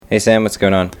Hey Sam, what's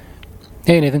going on?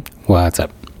 Hey Nathan, what's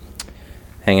up?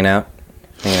 Hanging out,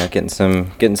 getting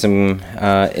some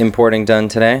importing done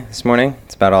this morning.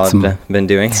 It's about all I've been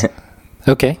doing.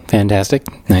 Okay,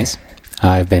 fantastic, nice.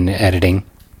 I've been editing.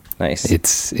 Nice.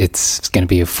 It's going to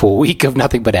be a full week of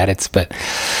nothing but edits, but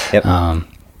yep.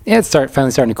 It's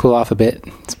finally starting to cool off a bit.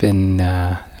 It's been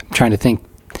I'm trying to think.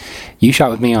 You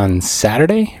shot with me on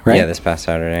Saturday, right? Yeah, this past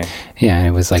Saturday. Yeah, and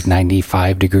it was like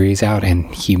 95 degrees out and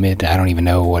humid. I don't even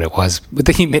know what it was with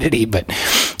the humidity, but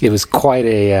it was quite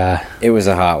a... it was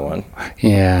a hot one.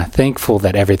 Yeah, thankful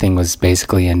that everything was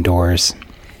basically indoors.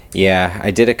 Yeah, I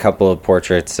did a couple of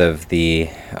portraits of the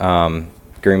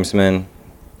groomsmen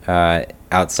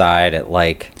outside at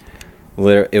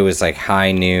it was like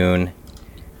high noon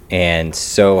and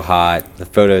so hot. The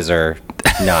photos are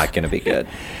not going to be good.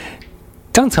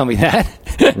 Don't tell me that.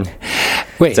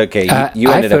 Wait, it's okay.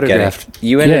 You ended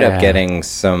up getting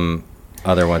some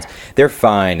other ones. They're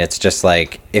fine. It's just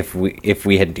like if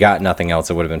we had got nothing else,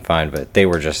 it would have been fine. But they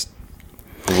were just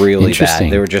really bad.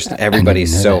 They were just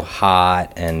everybody's so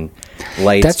hot and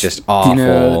lights just awful. You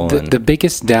know, the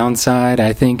biggest downside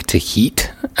I think to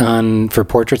heat for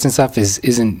portraits and stuff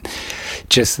isn't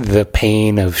just the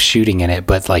pain of shooting in it,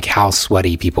 but like how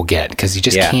sweaty people get because you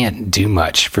just can't do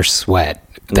much for sweat.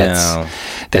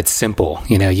 That's simple.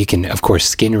 You know, you can of course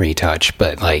skin retouch,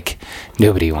 but like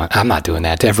I'm not doing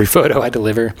that to every photo I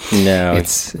deliver. No,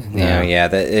 it's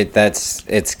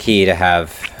key to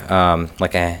have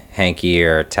like a hanky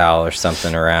or a towel or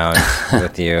something around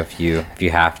with you if you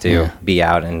have to be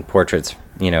out in portraits,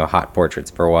 hot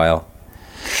portraits for a while.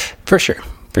 For sure.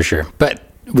 But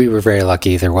we were very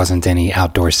lucky there wasn't any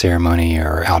outdoor ceremony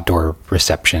or outdoor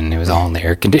reception. It was all in the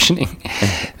air conditioning,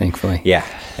 thankfully. Yeah.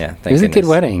 It was a good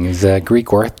wedding. It was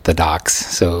Greek Orthodox,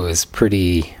 so it was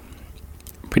pretty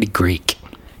Greek.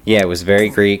 Yeah, it was very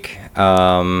Greek.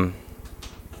 And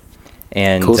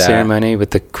cool ceremony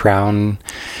with the crown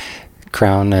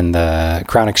and the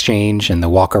crown exchange and the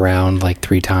walk around like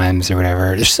 3 times or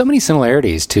whatever. There's so many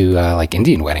similarities to like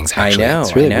Indian weddings, actually. I know.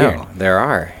 It's really weird. There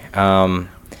are.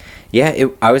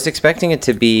 I was expecting it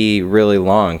to be really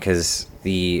long because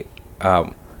the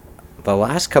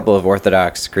last couple of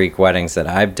Orthodox Greek weddings that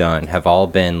I've done have all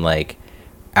been like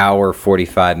hour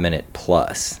 45 minute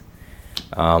plus.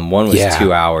 One was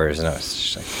 2 hours, and I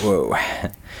was just like, whoa.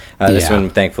 This one,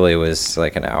 thankfully, was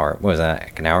like an hour. What was that?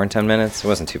 Like an hour and 10 minutes? It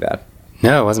wasn't too bad.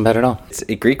 No, it wasn't bad at all.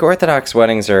 Greek Orthodox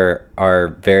weddings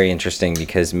are very interesting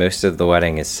because most of the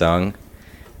wedding is sung.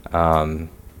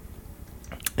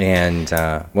 Most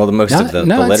of the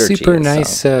liturgy. Super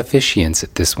nice officiants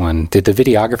at this one. Did the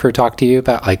videographer talk to you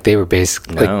about like they were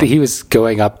basically like he was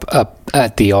going up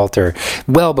at the altar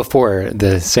well before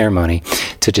the ceremony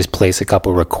to just place a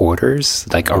couple recorders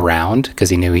like around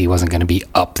because he knew he wasn't going to be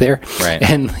up there, right?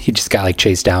 And he just got like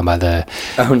chased down by the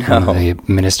the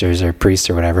ministers or priests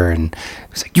or whatever, and he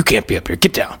was like, "You can't be up here.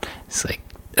 Get down." It's like,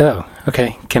 oh,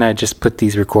 okay. Can I just put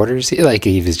these recorders? Like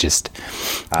he was just,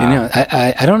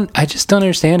 I just don't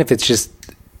understand if it's just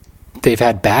they've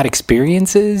had bad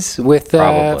experiences with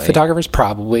photographers,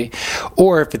 probably,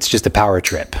 or if it's just a power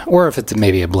trip, or if it's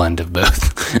maybe a blend of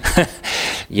both.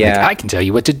 Yeah, like, I can tell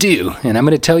you what to do, and I'm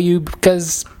going to tell you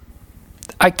because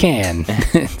I can.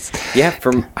 Yeah,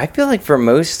 I feel like for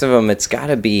most of them, it's got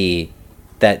to be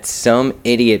that some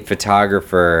idiot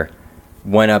photographer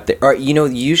went up there, or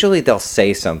usually they'll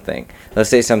say something. They'll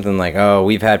say something like, "Oh,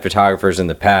 we've had photographers in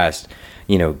the past,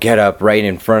 get up right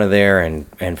in front of there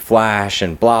and flash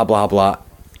and blah blah blah."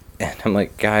 And I'm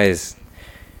like, guys,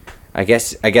 I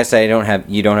guess you don't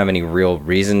have any real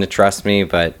reason to trust me,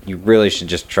 but you really should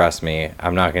just trust me.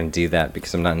 I'm not going to do that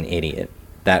because I'm not an idiot.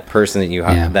 That person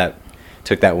that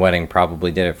took that wedding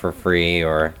probably did it for free,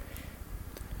 or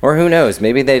who knows?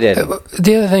 Maybe they did.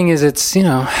 The other thing is, it's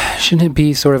shouldn't it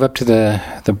be sort of up to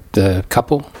the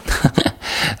couple,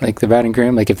 like the bride and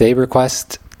groom? Like if they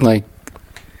request, like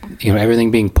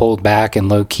everything being pulled back and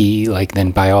low key, like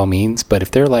then by all means. But if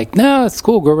they're like, no, it's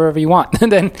cool, go wherever you want,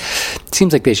 then it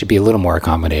seems like they should be a little more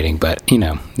accommodating. But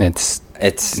it's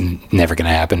never going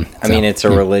to happen. I mean, it's a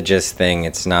religious thing.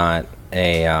 It's not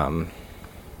a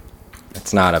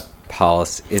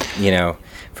policy.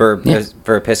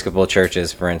 For Episcopal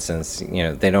churches, for instance,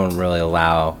 they don't really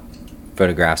allow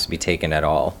photographs to be taken at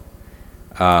all.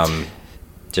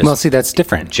 See, that's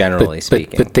different. Generally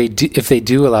speaking, but they do. If they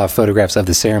do allow photographs of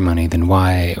the ceremony, then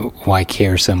why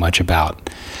care so much about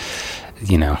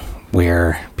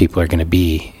where people are going to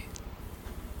be?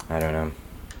 I don't know.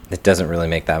 It doesn't really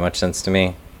make that much sense to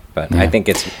me. But I think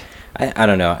I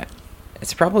don't know.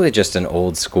 It's probably just an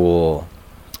old school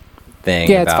thing.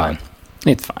 Yeah, it's fine.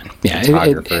 It's fine. Yeah,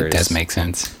 it does make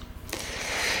sense.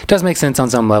 does make sense on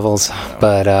some levels.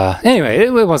 But anyway,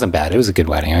 it wasn't bad. It was a good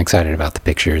wedding. I'm excited about the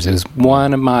pictures. It was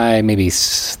one of my maybe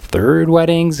third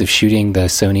weddings of shooting the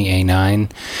Sony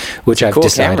A9, which I've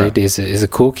decided is a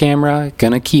cool camera.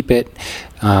 Gonna keep it.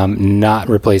 Not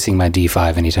replacing my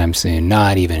D5 anytime soon.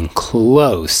 Not even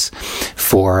close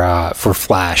for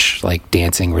flash, like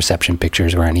dancing reception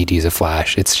pictures where I need to use a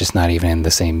flash. It's just not even in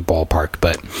the same ballpark.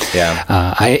 But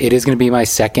yeah, it is going to be my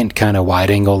second kind of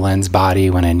wide angle lens body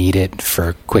when I need it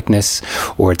for quickness,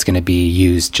 or it's going to be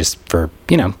used just for,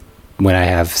 when I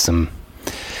have some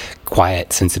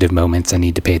quiet, sensitive moments I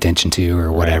need to pay attention to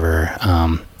or whatever.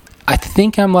 I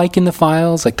think I'm liking the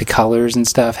files, like the colors and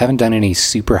stuff. Haven't done any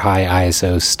super high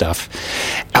ISO stuff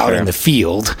out in the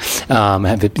field.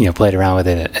 I've played around with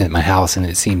it at my house, and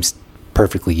it seems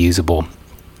perfectly usable.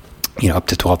 Up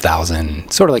to 12,000,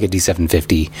 sort of like a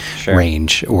D750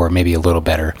 range, or maybe a little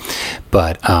better.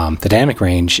 But the dynamic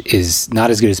range is not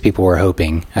as good as people were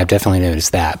hoping. I've definitely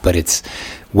noticed that, but it's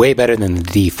way better than the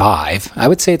D5. I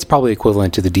would say it's probably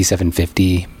equivalent to the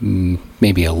D750,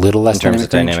 maybe a little less in terms of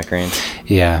dynamic range.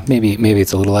 Yeah, maybe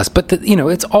it's a little less, but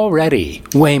it's already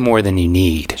way more than you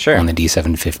need on the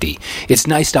D750. It's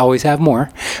nice to always have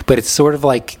more, but it's sort of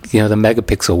like the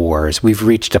megapixel wars. We've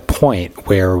reached a point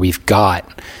where we've got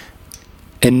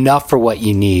enough for what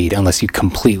you need, unless you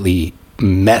completely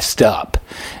messed up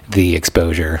the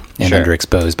exposure and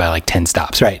underexposed by like 10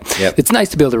 stops, right? Yep. It's nice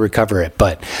to be able to recover it,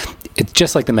 but it's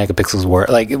just like the megapixels were.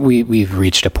 Like we've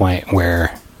reached a point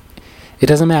where it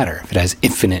doesn't matter if it has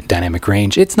infinite dynamic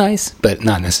range. It's nice, but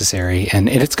not necessary. And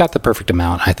it's got the perfect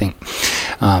amount, I think.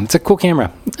 It's a cool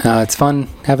camera. It's fun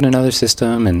having another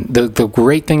system. And the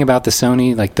great thing about the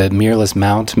Sony, like the mirrorless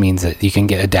mount, means that you can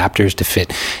get adapters to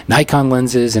fit Nikon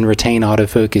lenses and retain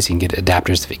autofocus. You can get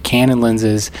adapters to fit Canon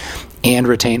lenses and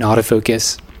retain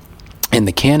autofocus. And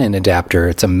the Canon adapter,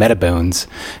 it's a Metabones.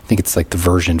 I think it's like the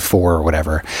version 4 or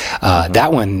whatever.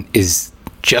 That one is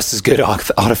just as good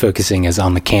autofocusing as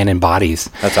on the Canon bodies.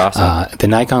 That's awesome. The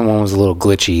Nikon one was a little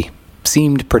glitchy.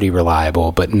 Seemed pretty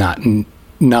reliable, but not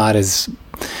as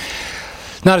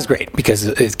great, because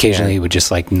occasionally it would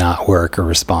just like not work or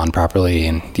respond properly,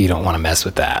 and you don't want to mess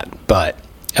with that. But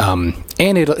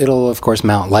and it'll of course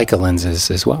mount Leica lenses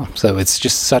as well. So it's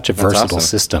just such a versatile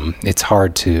system. It's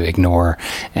hard to ignore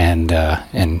and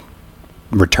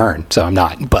return. So I'm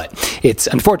not, but it's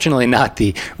unfortunately not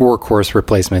the workhorse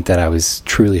replacement that I was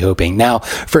truly hoping. Now,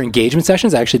 for engagement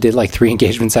sessions, I actually did like 3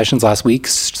 engagement sessions last week,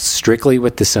 strictly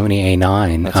with the Sony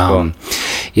A9. That's cool.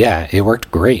 Yeah, it worked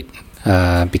great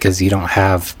because you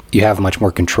have much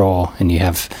more control, and you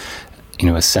have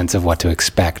a sense of what to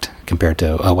expect compared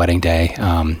to a wedding day.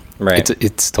 Right.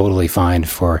 It's totally fine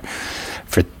for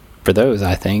those,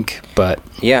 I think. But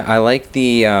yeah, I like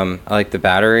the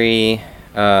battery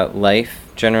life.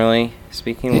 Generally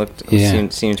speaking,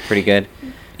 seems pretty good.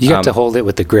 You have to hold it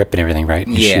with the grip and everything, right?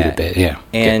 And shoot a bit,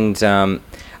 And I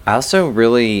also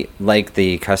really like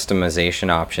the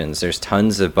customization options. There's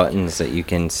tons of buttons that you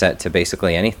can set to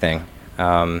basically anything.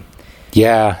 And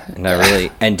I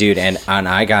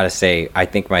gotta say, I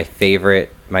think my favorite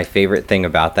thing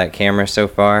about that camera so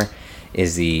far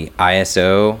is the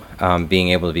ISO being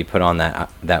able to be put on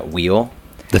that wheel,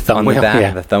 the thumb on wheel, the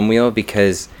back, the thumb wheel,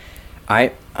 because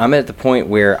I'm at the point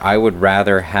where I would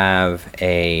rather have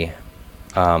a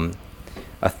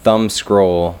thumb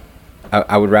scroll.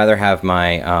 I would rather have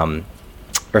my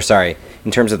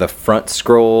in terms of the front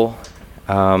scroll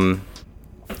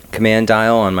command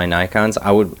dial on my Nikons,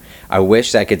 I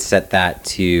wish I could set that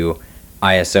to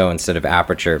ISO instead of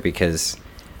aperture, because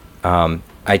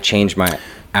I change my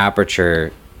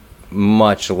aperture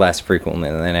much less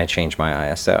frequently than I change my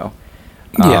ISO.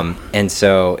 And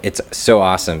so it's so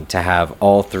awesome to have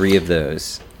all 3 of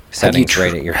those settings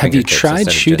right at your fingertips. Have you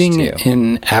tried shooting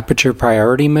in aperture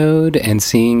priority mode and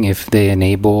seeing if they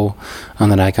enable on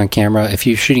the Nikon camera? If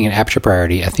you're shooting in aperture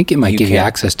priority, I think it might give you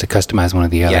access to customize one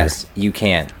of the other. Yes, you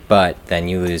can, but then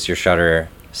you lose your shutter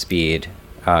speed.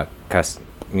 You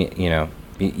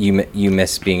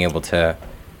miss being able to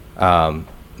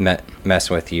mess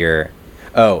with your.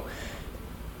 Oh,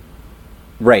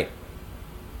 right.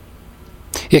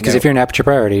 Yeah, because if you're in aperture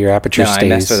priority, your aperture stays. I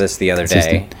messed with this the other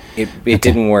day. It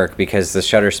didn't work because the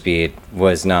shutter speed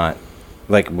was not,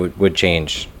 would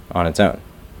change on its own.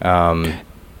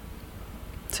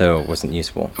 So it wasn't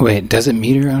useful. Wait, does it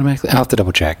meter automatically? I'll have to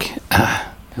double check.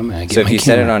 So if you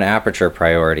set it on aperture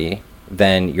priority,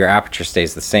 then your aperture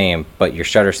stays the same, but your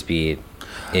shutter speed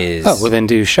is... Oh, well then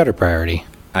do shutter priority.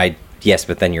 Yes,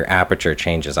 but then your aperture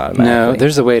changes automatically. No,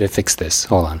 there's a way to fix this.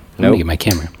 Hold on. Let me get my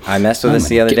camera. I messed with this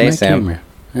the other day, Sam. Camera.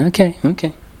 Okay.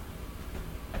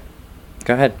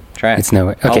 Go ahead, try it. It's no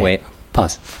way. Okay. I'll wait.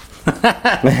 Pause.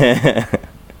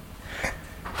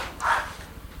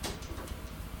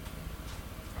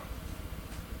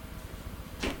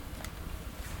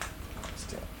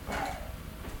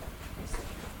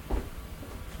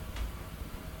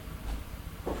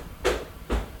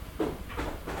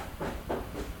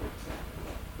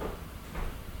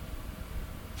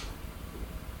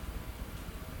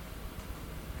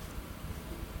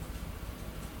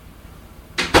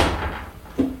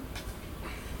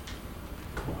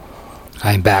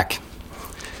 I'm back.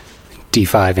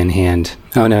 D5 in hand.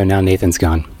 Oh no, now Nathan's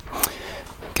gone.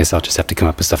 Guess I'll just have to come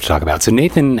up with stuff to talk about. So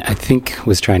Nathan, I think,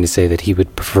 was trying to say that he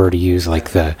would prefer to use like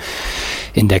the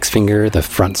index finger, the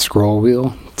front scroll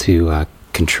wheel, to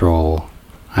control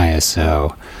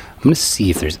ISO. I'm going to see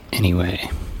if there's any way.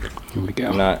 Here we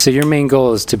go. So your main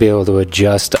goal is to be able to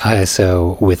adjust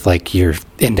ISO with like your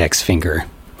index finger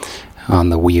on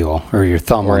the wheel, or your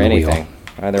thumb on the wheel. Or anything.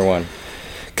 Either one.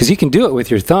 Because you can do it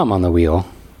with your thumb on the wheel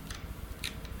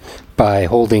by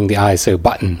holding the ISO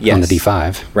button on the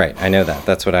D5. Right, I know that.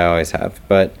 That's what I always have.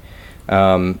 But,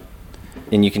 and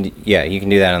you can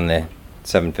do that on the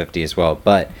 750 as well.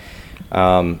 But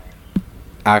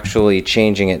actually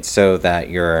changing it so that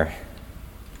you're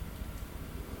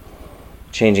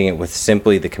changing it with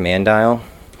simply the command dial.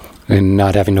 And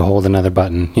not having to hold another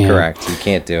button. Yeah. Correct, you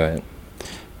can't do it.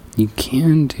 You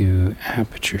can do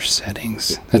aperture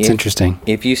settings. That's interesting.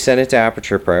 If you set it to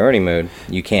aperture priority mode,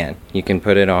 you can. You can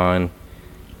put it on,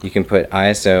 you can put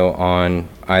ISO on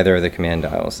either of the command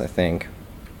dials, I think.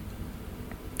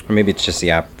 Or maybe it's just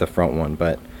the front one,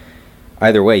 but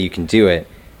either way you can do it.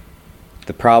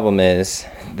 The problem is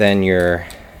then your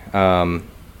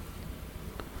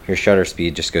shutter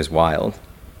speed just goes wild.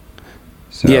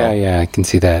 So, yeah, I can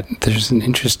see that. There's an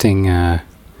interesting...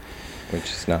 which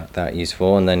is not that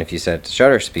useful. And then if you set it to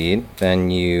shutter speed,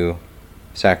 then you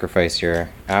sacrifice your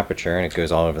aperture and it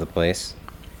goes all over the place.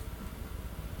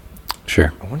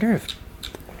 Sure. I wonder if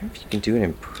you can do it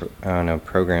in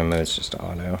program mode is just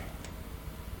auto.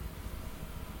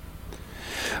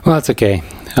 Well, that's okay.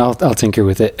 I'll tinker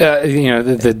with it.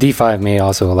 The D5 may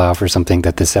also allow for something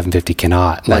that the 750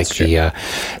 cannot, That's like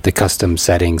the custom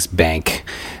settings bank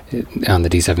on the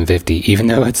D750. Even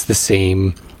though it's the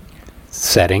same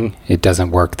setting, it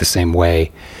doesn't work the same way.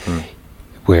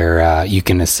 Where you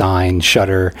can assign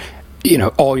shutter,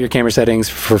 all your camera settings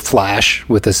for flash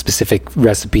with a specific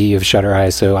recipe of shutter,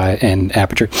 ISO, and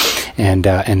aperture, and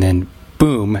then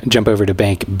boom, jump over to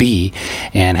bank B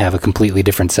and have a completely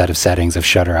different set of settings of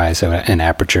shutter, ISO, and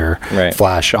aperture, right.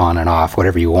 Flash on and off,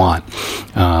 whatever you want.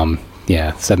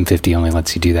 750 only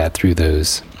lets you do that through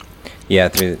those. Yeah,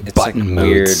 through it's button like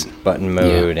modes. Weird button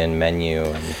mode and menu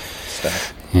and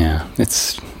stuff. Yeah,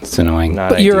 it's annoying.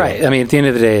 Not but ideal. You're right. I mean, at the end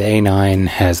of the day, A9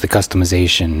 has the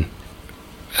customization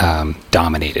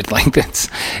dominated. Like it's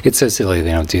so silly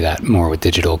they don't do that more with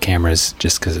digital cameras,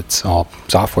 just because it's all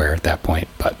software at that point.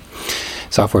 But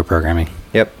software programming.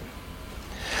 Yep.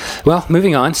 Well,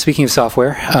 moving on. Speaking of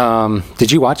software,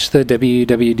 did you watch the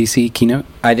WWDC keynote?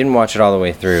 I didn't watch it all the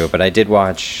way through, but I did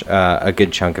watch a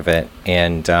good chunk of it,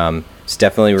 and was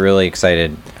definitely really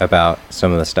excited about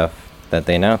some of the stuff that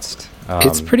they announced.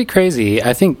 It's pretty crazy.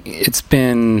 I think it's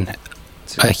been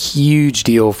a huge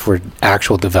deal for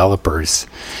actual developers,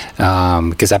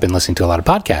 because I've been listening to a lot of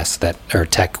podcasts that are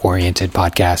tech-oriented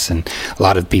podcasts, and a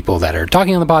lot of people that are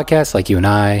talking on the podcast, like you and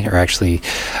I, are actually,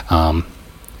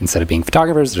 instead of being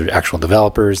photographers, they're actual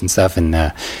developers and stuff, and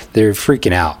they're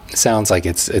freaking out. It sounds like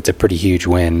it's a pretty huge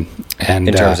win. And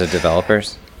in terms of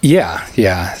developers?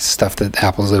 Yeah, stuff that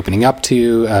Apple's opening up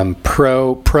to,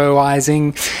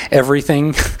 proizing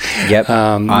everything. Yep.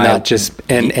 Not just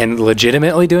and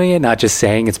legitimately doing it, not just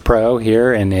saying it's pro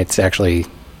here and it's actually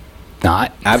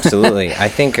not. Absolutely. I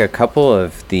think a couple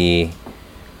of the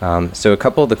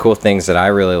cool things that I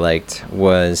really liked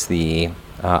was the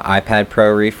iPad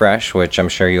Pro refresh, which I'm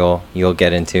sure you'll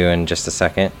get into in just a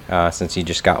second, since you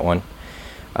just got one.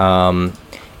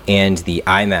 And the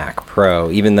iMac Pro,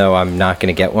 even though I'm not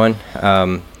going to get one,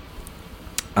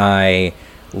 I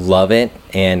love it,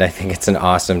 and I think it's an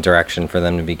awesome direction for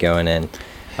them to be going in.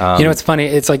 It's funny.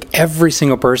 It's like every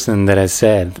single person that has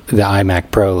said the iMac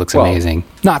Pro looks amazing.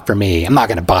 Not for me. I'm not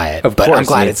going to buy it, but I'm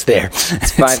glad it's there.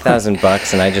 It's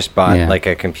 $5,000, and I just bought like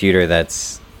a computer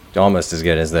that's almost as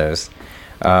good as those.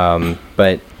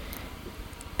 But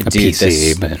a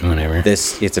PC, but whatever.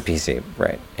 It's a PC,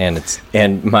 right? And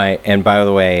by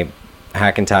the way,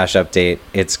 Hackintosh update.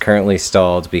 It's currently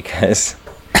stalled because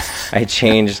I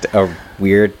changed a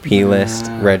weird plist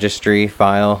registry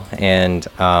file, and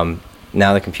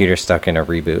now the computer's stuck in a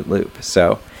reboot loop.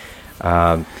 So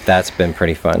that's been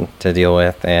pretty fun to deal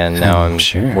with, and now I'm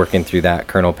working through that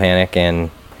kernel panic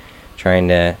and trying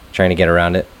to get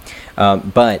around it.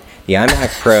 But the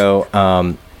iMac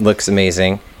Pro looks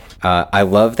amazing. I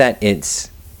love that it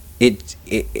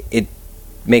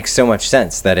makes so much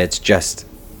sense that it's just,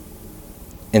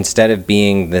 instead of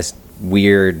being this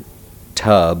weird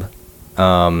tub,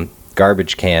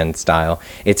 garbage can style,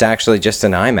 it's actually just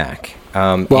an iMac.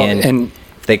 And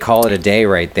if they call it a day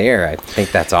right there, I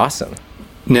think that's awesome.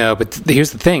 No, but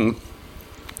here's the thing.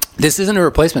 This isn't a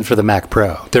replacement for the Mac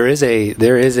Pro. There is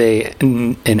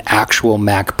an actual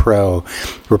Mac Pro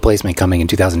replacement coming in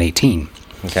 2018.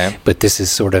 Okay. But this is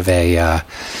sort of a,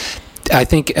 I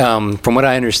think, from what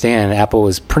I understand, Apple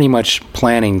was pretty much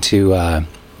planning to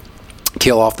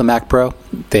kill off the Mac Pro.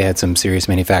 They had some serious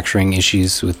manufacturing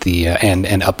issues with the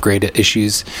and upgrade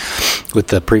issues with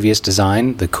the previous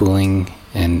design. The cooling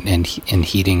and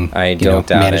heating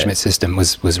management system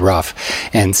was rough,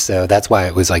 and so that's why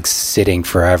it was like sitting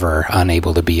forever,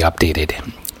 unable to be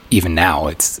updated. Even now,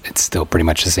 it's still pretty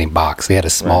much the same box. They had a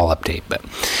small update, but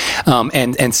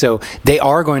and so they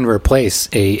are going to replace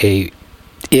it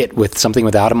with something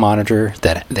without a monitor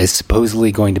that is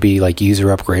supposedly going to be like user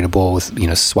upgradable with,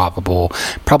 swappable,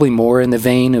 probably more in the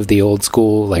vein of the old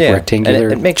school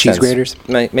rectangular cheese graters.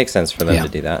 It makes sense for them to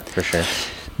do that for sure.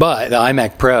 But the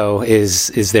iMac Pro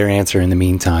is their answer in the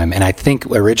meantime, and I think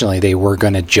originally they were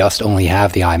going to just only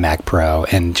have the iMac Pro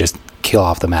and just kill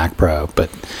off the Mac Pro, but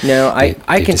no, I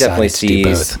can definitely see,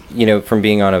 from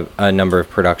being on a number of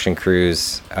production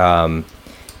crews,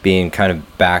 being kind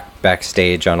of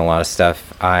backstage on a lot of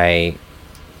stuff, I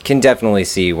can definitely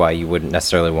see why you wouldn't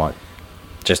necessarily want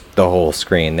just the whole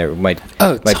screen. There might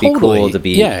be cool to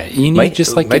be. Yeah, you need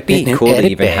just like might be cool to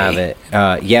even have it.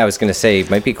 I was gonna say it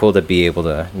might be cool to be able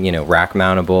to rack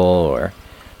mountable or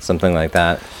something like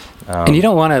that. And you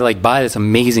don't want to like buy this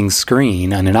amazing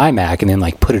screen on an iMac and then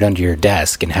like put it under your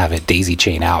desk and have it daisy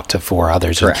chain out to 4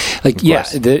 others. Correct.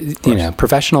 Like,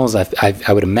 professionals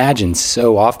I would imagine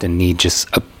so often need just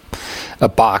a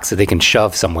box that they can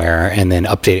shove somewhere and then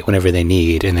update it whenever they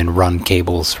need, and then run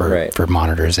cables for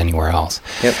monitors anywhere else.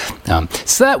 Yep.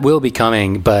 So that will be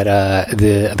coming, but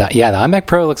the iMac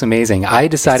Pro looks amazing. I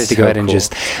decided to go ahead and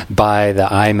just buy the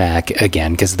iMac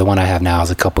again because the one I have now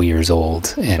is a couple years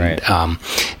old, and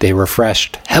they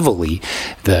refreshed heavily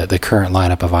the current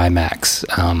lineup of iMacs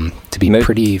to be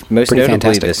pretty notably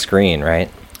fantastic. The screen, right?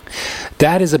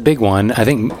 That is a big one. I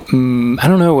think I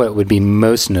don't know what would be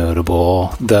most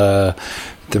notable. The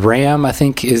RAM, I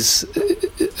think, is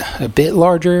a bit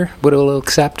larger, what it'll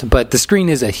accept, but the screen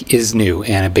is new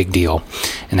and a big deal.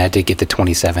 And I did get the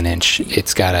 27-inch.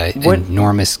 It's got an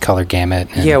enormous color gamut.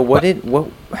 How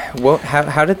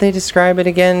did they describe it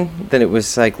again? That it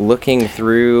was like looking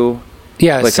through.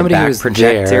 Yeah, like somebody who was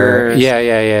projector. There.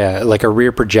 Yeah, like a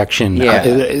rear projection. Yeah.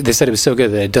 They said it was so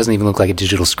good that it doesn't even look like a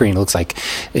digital screen. It looks like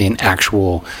an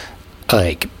actual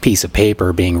piece of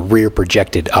paper being rear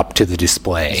projected up to the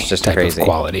display. It's just type crazy of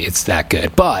quality. It's that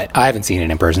good. But I haven't seen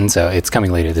it in person, so it's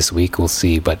coming later this week. We'll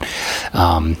see. But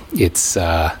it's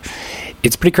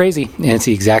pretty crazy, and it's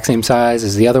the exact same size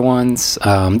as the other ones.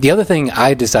 The other thing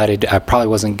I decided I probably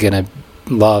wasn't gonna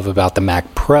love about the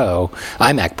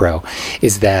iMac Pro,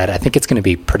 is that I think it's going to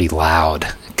be pretty loud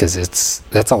because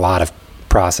that's a lot of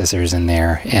processors in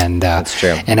there, and that's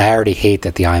true. And I already hate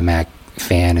that the iMac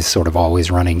fan is sort of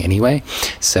always running anyway,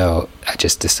 so I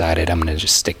just decided I'm going to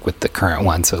just stick with the current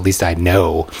one, so at least I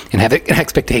know and have an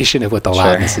expectation of what the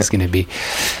loudness is going to be.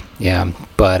 Yeah,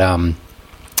 but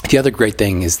the other great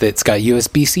thing is that it's got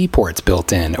USB-C ports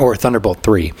built in, or Thunderbolt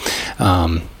 3.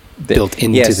 Built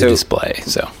into the display.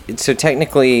 So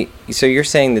technically, you're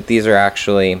saying that these are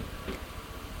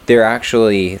they're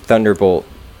actually Thunderbolt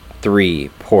 3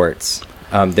 ports.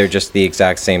 They're just the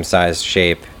exact same size,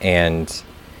 shape, and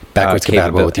backwards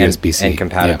compatible with USB-C and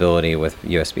compatibility with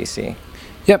USB-C.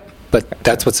 Yep. But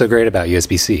that's what's so great about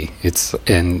USB-C. It's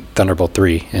in Thunderbolt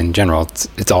 3 in general.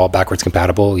 It's all backwards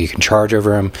compatible. You can charge over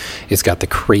them. It's got the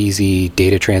crazy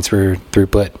data transfer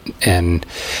throughput. And,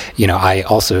 I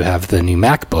also have the new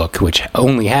MacBook, which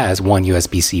only has one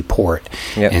USB-C port.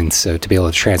 Yep. And so to be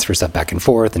able to transfer stuff back and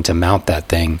forth and to mount that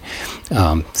thing,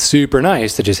 super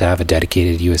nice to just have a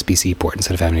dedicated USB-C port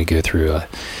instead of having to go through a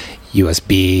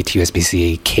USB to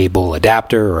USB-C cable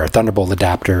adapter or a Thunderbolt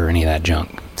adapter or any of that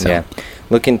junk. So. Yeah.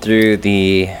 Looking through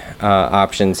the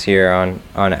options here on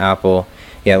Apple,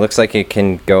 it looks like it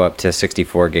can go up to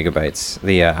 64 gigabytes.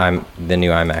 The new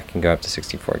iMac can go up to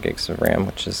 64 gigs of RAM,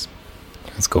 which is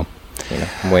that's cool.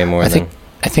 Way more I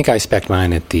think I spec'd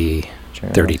mine at the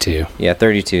 32. Yeah,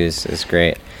 32 is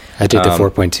great. I did the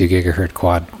 4.2 gigahertz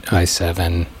quad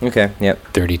i7. Okay. Yep.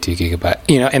 32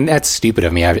 gigabyte. And that's stupid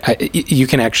of me. You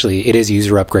can actually, it is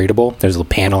user upgradable. There's a little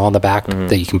panel on the back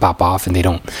that you can pop off, and they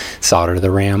don't solder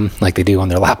the RAM like they do on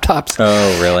their laptops.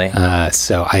 Oh, really?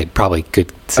 So I probably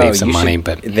could save some money,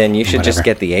 but then you should just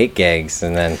get the 8 gigs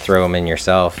and then throw them in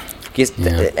yourself. Get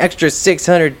the extra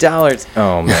 $600.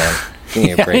 Oh man, give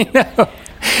me a break.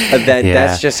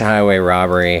 That's just highway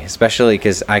robbery, especially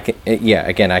because I can.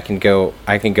 Again, I can go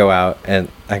out and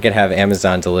I could have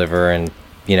Amazon deliver in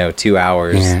 2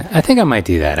 hours. Yeah, I think I might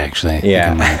do that actually.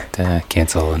 Yeah, I might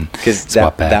cancel and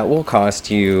swap that will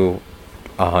cost you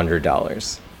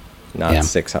 $100, not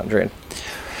 $600.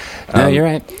 No, you're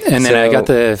right. And then I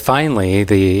got finally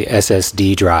the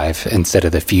SSD drive instead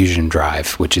of the Fusion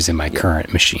drive, which is in my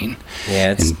current machine.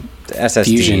 Yeah, the SSD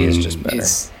Fusion is just better.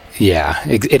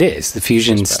 It is. The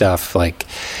Fusion stuff, like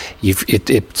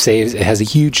it saves. It has a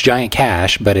huge giant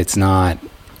cache, but it's not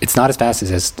as fast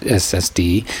as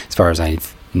SSD as far as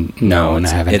I've known.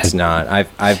 It's not.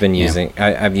 I've been using.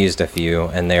 I've used a few,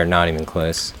 and they're not even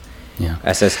close. Yeah,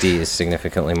 SSD is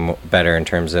significantly better in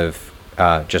terms of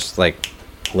just like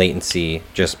latency,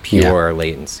 just pure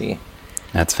latency.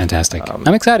 That's fantastic.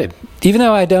 I'm excited. Even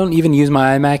though I don't even use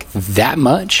my iMac that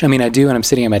much. I mean, I do when I'm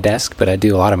sitting at my desk, but I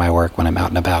do a lot of my work when I'm out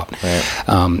and about. Right.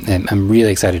 And I'm really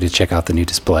excited to check out the new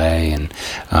display. And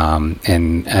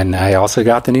I also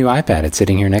got the new iPad. It's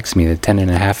sitting here next to me, the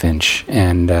 10.5 inch,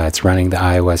 and it's running the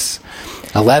iOS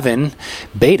 11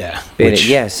 beta.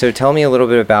 So tell me a little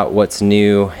bit about what's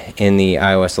new in the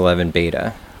iOS 11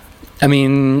 beta. I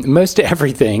mean, most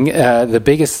everything. The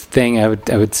biggest thing I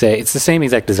would say, it's the same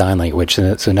exact design language,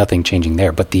 so nothing changing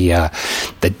there. But the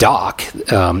dock,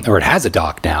 or it has a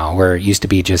dock now, where it used to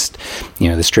be just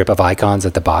the strip of icons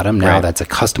at the bottom. Now that's a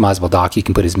customizable dock. You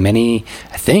can put as many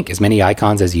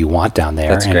icons as you want down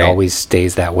there, and it always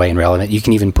stays that way and relevant. You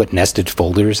can even put nested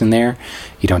folders in there.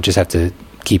 You don't just have to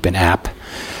keep an app.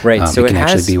 Right. So it can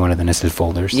actually be one of the nested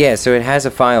folders. Yeah. So it has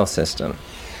a file system.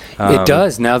 It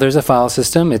does. Now there's a file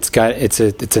system. It's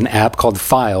an app called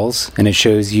Files, and it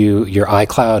shows you your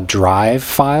iCloud Drive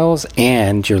files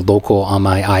and your local on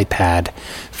my iPad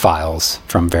files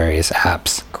from various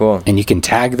apps. Cool. And you can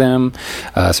tag them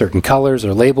certain colors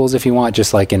or labels if you want,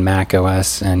 just like in Mac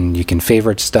OS, and you can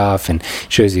favorite stuff and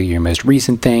shows you your most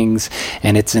recent things.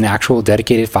 And it's an actual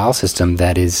dedicated file system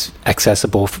that is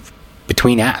accessible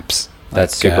between apps.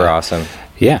 That's super awesome.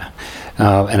 Yeah.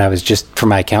 And I was just, for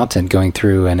my accountant, going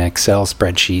through an Excel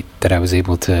spreadsheet that I was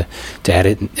able to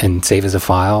edit and save as a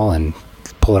file and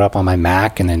pull it up on my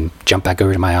Mac and then jump back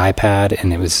over to my iPad,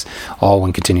 and it was all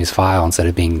one continuous file instead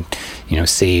of being,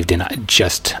 saved in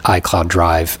just iCloud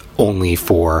Drive only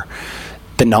for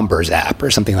the Numbers app or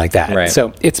something like that. Right.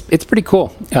 So it's pretty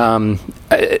cool.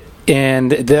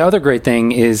 And the other great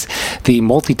thing is the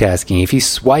multitasking. If you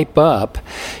swipe up,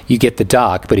 you get the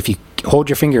dock, but if you hold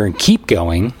your finger and keep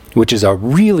going, which is a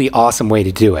really awesome way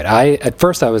to do it. At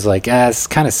first I was like, this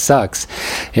kind of sucks.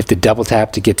 You have to double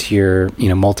tap to get to your,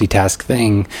 multitask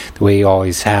thing the way you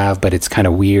always have, but it's kind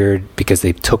of weird because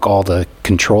they took all the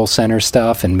control center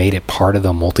stuff and made it part of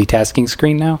the multitasking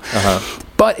screen now. Uh-huh.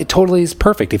 But it totally is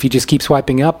perfect. If you just keep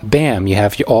swiping up, bam, you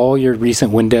have all your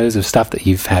recent windows of stuff that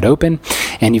you've had open,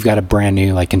 and you've got a brand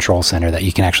new control center that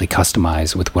you can actually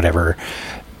customize with whatever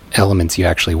elements you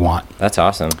actually want. That's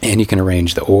awesome. And you can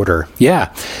arrange the order.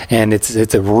 Yeah. And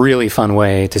it's a really fun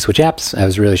way to switch apps. I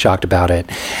was really shocked about it.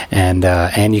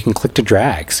 And you can click to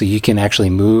drag. So you can actually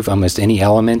move almost any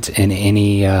element in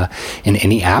any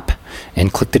app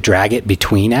and click to drag it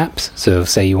between apps. So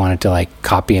say you wanted to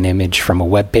copy an image from a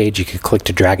web page, you could click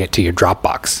to drag it to your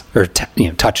Dropbox, or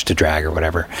touch to drag or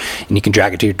whatever. And you can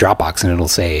drag it to your Dropbox and it'll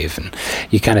save. And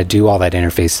you kind of do all that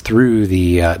interface through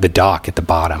the dock at the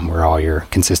bottom where all your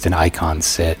consistent icons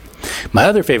sit. My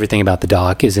other favorite thing about the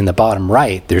dock is in the bottom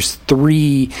right, there's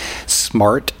 3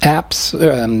 smart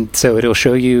apps. So it'll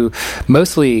show you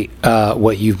mostly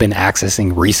what you've been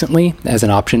accessing recently as an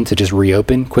option to just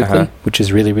reopen quickly, which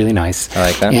is really, really nice. I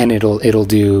like that. And it'll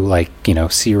do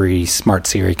Siri, smart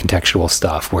Siri contextual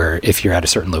stuff where if you're at a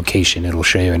certain location, it'll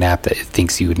show you an app that it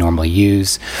thinks you would normally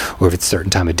use, or if it's a certain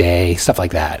time of day, stuff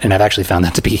like that. And I've actually found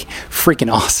that to be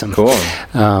freaking awesome. Cool.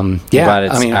 Glad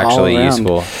it's actually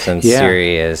useful since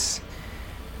Siri is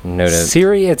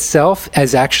Siri itself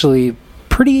is actually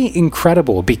pretty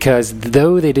incredible because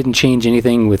though they didn't change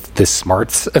anything with the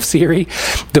smarts of Siri,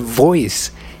 the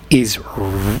voice is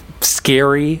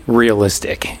scary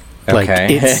realistic.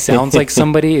 It sounds like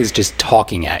somebody is just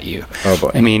talking at you. Oh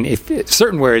boy. I mean, if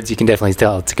certain words you can definitely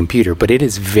tell it's a computer, but it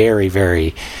is very,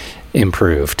 very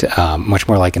improved. Much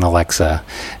more like an Alexa,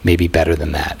 maybe better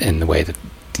than that in the way that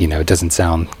it doesn't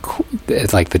sound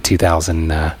it's like the 2000.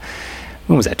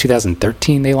 When was that?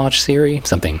 2013 they launched Siri?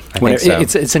 Something. I think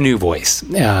so. It's a new voice.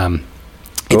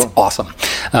 It's Cool. awesome.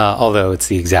 Although it's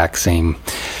the exact same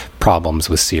problems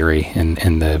with Siri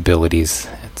and the abilities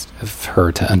of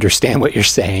her to understand what you're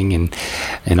saying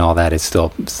and all that is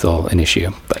still an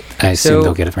issue. But I assume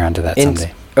they'll get around to that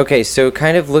someday. Okay, so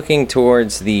kind of looking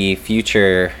towards the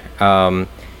future, given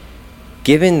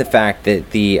the fact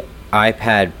that the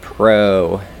iPad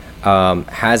Pro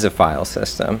has a file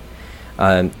system,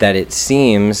 that it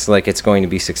seems like it's going to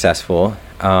be successful,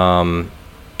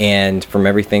 and from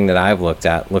everything that I've looked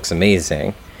at, looks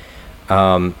amazing.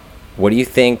 What do you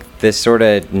think this sort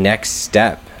of next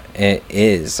step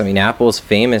is? I mean, Apple's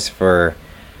famous for,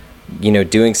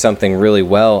 doing something really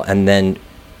well and then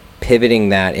pivoting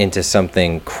that into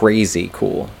something crazy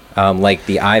cool, like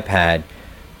the iPad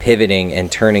pivoting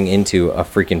and turning into a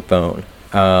freaking phone,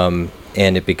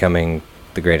 and it becoming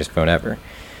the greatest phone ever.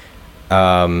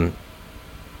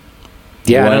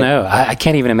 Yeah, I don't know. I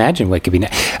can't even imagine what could be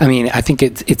next. I mean, I think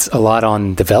it's a lot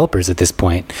on developers at this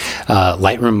point.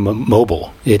 Lightroom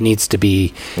Mobile, it needs to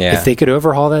be, if they could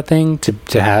overhaul that thing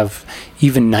to have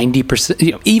even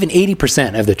 90%, even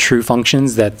 80% of the true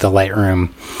functions that the Lightroom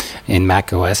in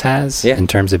Mac OS has, in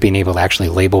terms of being able to actually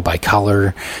label by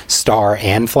color, star,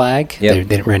 and flag.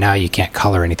 Right now, you can't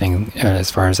color anything as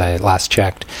far as I last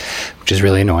checked, which is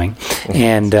really annoying.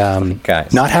 And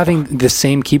not having the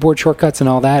same keyboard shortcuts and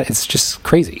all that, it's just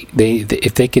crazy.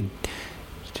 If they could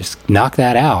just knock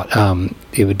that out,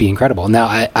 it would be incredible. Now,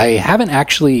 I haven't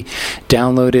actually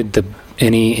downloaded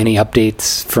any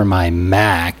updates for my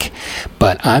Mac,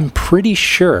 but I'm pretty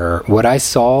sure what I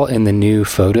saw in the new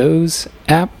Photos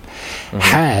app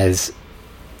has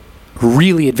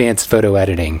really advanced photo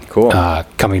editing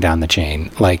coming down the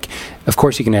chain. Like, of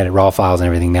course you can edit raw files and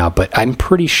everything now, but I'm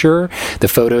pretty sure the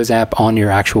Photos app on your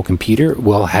actual computer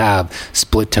will have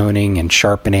split toning and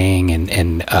sharpening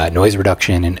and noise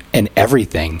reduction and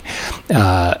everything,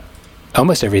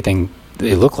 almost everything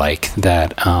they look like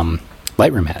that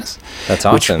Lightroom has. That's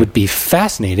awesome. Which would be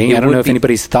fascinating. I don't know if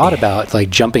anybody's thought about like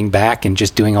jumping back and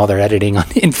just doing all their editing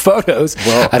in Photos.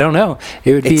 Well, I don't know.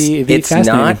 It'd be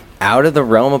fascinating. Not out of the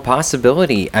realm of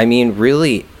possibility. I mean,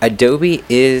 really, Adobe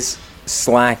is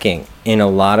slacking in a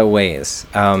lot of ways.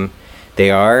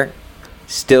 They are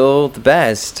still the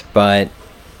best, but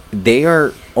they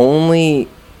are only,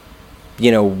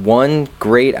 one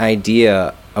great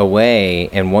idea away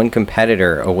and one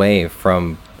competitor away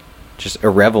from just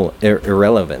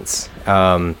irrelevance.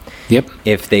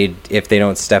 If they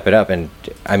don't step it up. And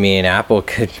I mean, Apple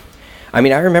could. I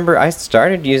mean, I remember I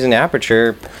started using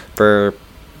Aperture for,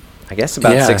 I guess,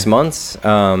 about 6 months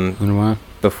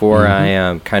before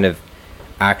I kind of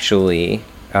actually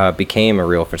became a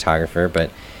real photographer.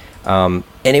 But and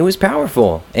it was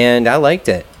powerful, and I liked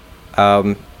it.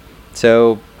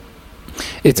 So.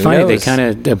 It's funny, they kind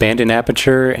of abandoned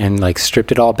Aperture and like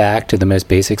stripped it all back to the most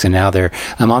basics, and now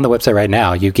I'm on the website right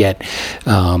now. You get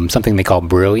something they call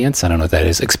Brilliance. I don't know what that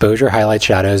is. Exposure, highlight,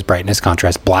 shadows, brightness,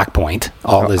 contrast, black point,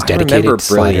 all those dedicated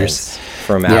sliders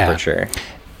from Aperture.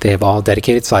 They have all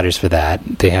dedicated sliders for that.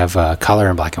 They have color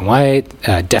and black and white,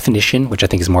 definition, which I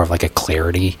think is more of like a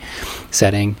clarity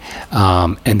setting,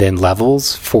 and then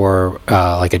levels for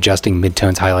like adjusting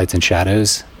midtones, highlights, and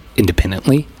shadows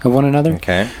independently of one another.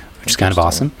 Okay. Which is kind of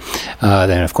awesome.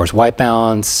 Then, of course, white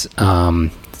balance,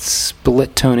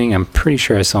 split toning. I'm pretty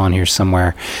sure I saw in here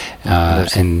somewhere.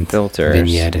 And filters.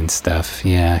 Vignette and stuff.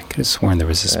 Yeah, I could have sworn there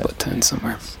was a split tone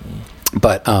somewhere.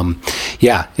 But,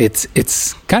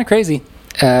 it's kind of crazy.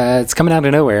 It's coming out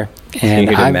of nowhere. And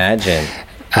you could imagine.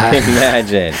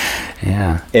 Imagine.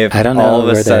 Yeah. If I don't know all of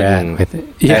where a sudden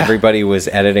everybody was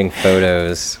editing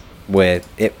photos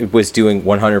it was doing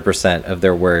 100% of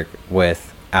their work with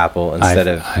Apple instead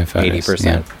of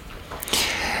 80%.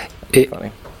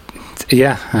 Funny.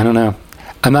 Yeah, I don't know.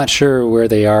 I'm not sure where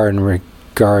they are in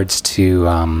regards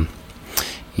to,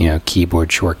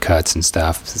 keyboard shortcuts and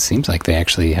stuff. It seems like they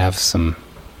actually have some.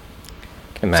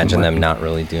 I can imagine them not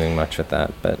really doing much with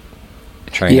that, but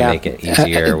trying to make it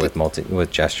easier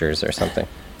with gestures or something.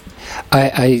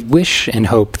 I wish and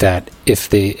hope that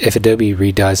if Adobe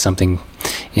redoes something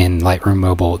in Lightroom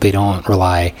Mobile, they don't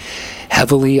rely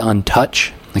heavily on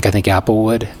touch like I think Apple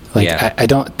would. I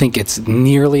don't think it's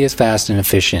nearly as fast and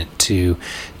efficient to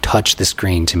touch the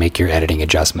screen to make your editing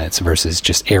adjustments versus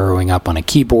just arrowing up on a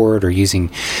keyboard or using,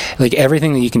 like,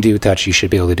 everything that you can do with touch, you should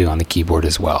be able to do on the keyboard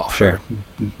as well for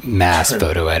mass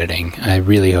photo editing. I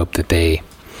really hope that they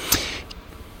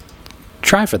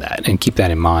try for that and keep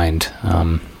that in mind.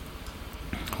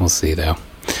 We'll see, though.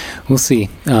 we'll see.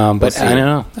 But I don't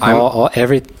know. All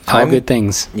good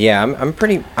things. Yeah, I'm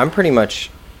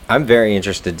very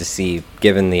interested to see,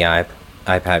 given the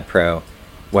iPad Pro,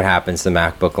 what happens to the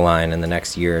MacBook line in the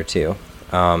next year or two.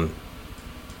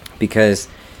 Because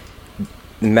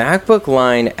MacBook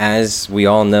line, as we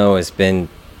all know, has been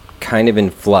kind of in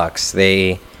flux.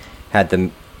 They had a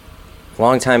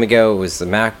long time ago, it was the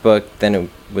MacBook, then it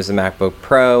was the MacBook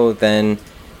Pro, then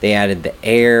they added the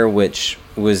Air, which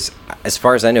was, as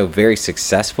far as I know, very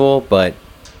successful, but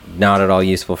not at all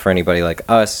useful for anybody like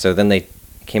us. So then they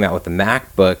came out with the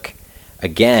MacBook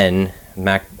again,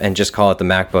 and just call it the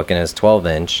MacBook, and it's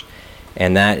 12-inch,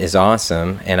 and that is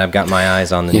awesome. And I've got my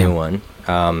eyes on the new one.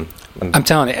 I'm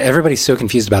telling you, everybody's so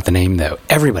confused about the name, though.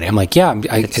 Everybody. I'm like,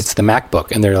 it's the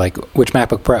MacBook. And they're like, which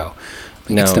MacBook Pro?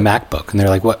 No. It's the MacBook. And they're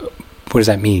like, what does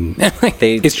that mean?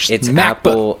 It's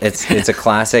Apple. It's a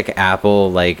classic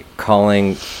Apple, like,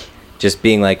 just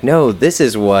being like, no, this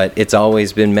is what it's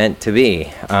always been meant to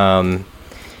be.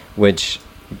 Which,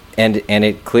 and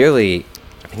it clearly,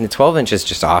 I mean, the 12-inch is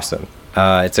just awesome.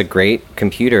 It's a great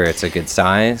computer. It's a good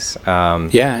size.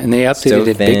 And they updated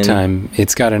it big time.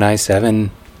 It's got an i7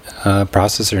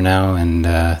 processor now, and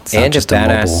it's not just a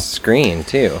badass mobile screen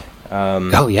too.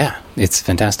 It's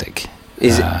fantastic.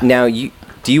 Now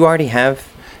do you already have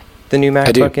the new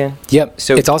MacBook in? Yep.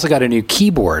 So it's also got a new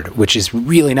keyboard, which is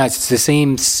really nice. It's the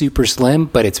same super slim,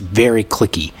 but it's very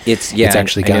clicky. It's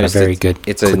actually got a very good.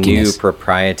 It's a new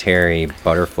proprietary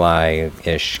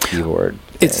butterfly-ish keyboard.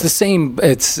 It's the same.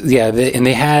 And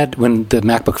they had, when the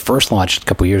MacBook first launched a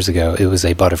couple years ago, it was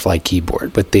a butterfly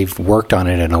keyboard, but they've worked on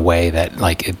it in a way that,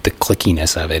 like, the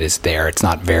clickiness of it is there. It's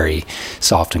not very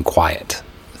soft and quiet.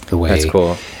 That's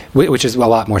cool. Which is a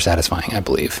lot more satisfying, I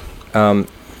believe.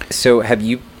 So have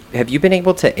you been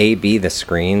able to A/B the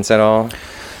screens at all?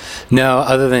 No,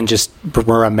 other than just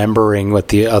remembering what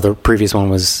the other previous one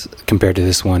was compared to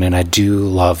this one, and I do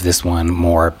love this one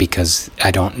more because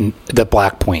the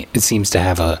black point, it seems to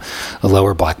have a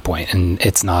lower black point, and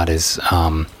it's not as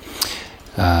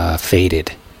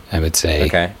faded, I would say.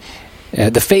 Okay.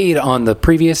 The fade on the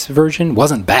previous version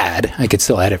wasn't bad. I could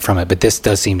still edit from it, but this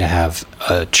does seem to have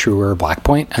a truer black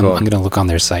point. Cool. I'm going to look on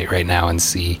their site right now and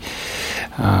see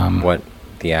what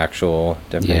the actual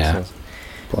difference is.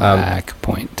 Black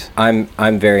point. I'm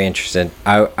very interested.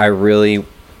 I really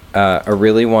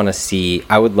want to see.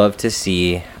 I would love to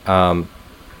see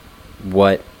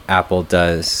what Apple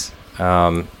does.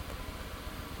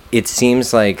 It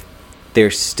seems like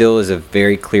there still is a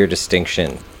very clear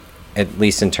distinction, at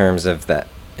least in terms of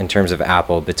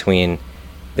Apple, between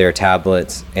their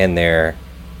tablets and their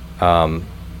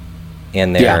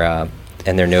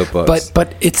notebooks.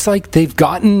 But it's like they've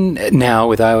gotten now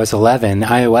with iOS 11,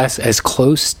 iOS as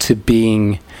close to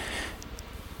being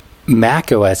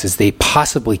Mac OS as they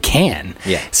possibly can.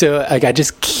 Yeah. So like I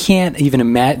just can't even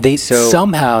imagine. They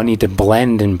somehow need to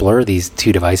blend and blur these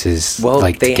two devices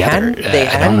together. They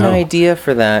had an idea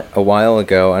for that a while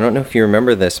ago. I don't know if you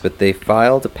remember this, but they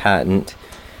filed a patent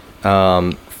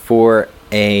for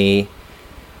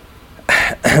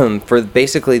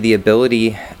basically the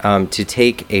ability to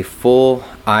take a full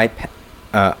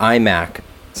iMac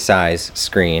size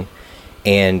screen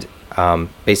and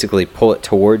basically pull it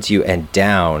towards you and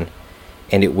down,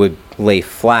 and it would lay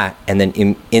flat and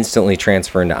then instantly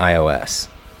transfer into iOS.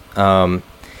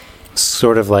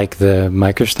 Sort of like the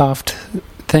Microsoft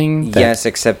thing? Yes,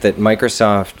 except that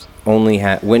Microsoft only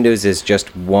Windows is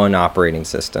just one operating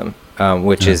system,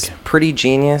 which is pretty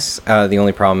genius. The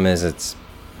only problem is it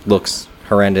looks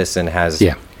horrendous and has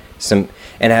some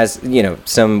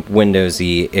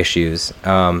Windowsy issues,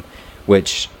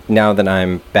 which now that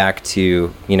I'm back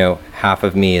to, half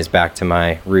of me is back to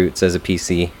my roots as a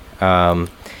PC.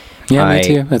 Me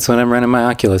too. That's what I'm running my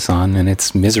Oculus on, and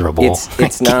it's miserable. I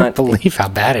can't believe how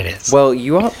bad it is. Well,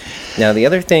 now the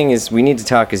other thing is we need to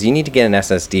talk is you need to get an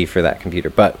SSD for that computer,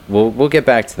 but we'll get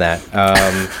back to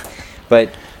that.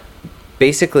 But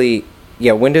basically,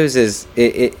 Windows is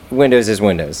Windows is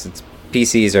Windows.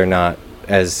 PCs are not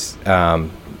as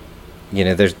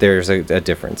there's a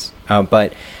difference.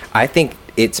 But I think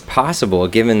it's possible,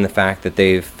 given the fact that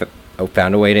they've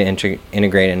found a way to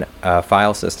integrate a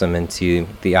file system into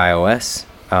the iOS,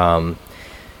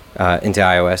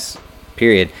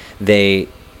 period. They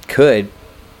could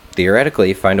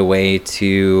theoretically find a way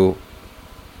to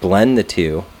blend the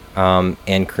two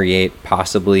and create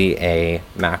possibly a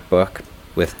MacBook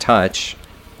with touch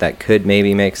that could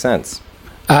maybe make sense.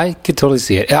 I could totally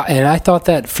see it. And I thought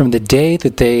that from the day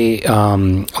that they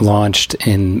launched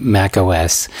in Mac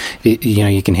OS,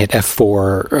 you can hit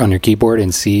F4 on your keyboard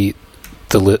and see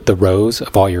the rows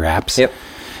of all your apps. Yep.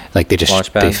 Like they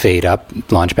just they fade up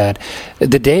Launchpad.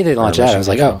 The day they launched that, I was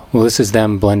like, oh, well, this is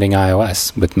them blending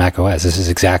iOS with Mac OS. This is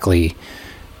exactly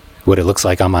what it looks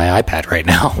like on my iPad right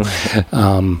now.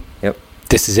 Yep.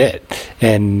 This is it.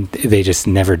 And they just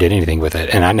never did anything with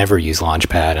it. And I never use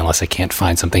Launchpad unless I can't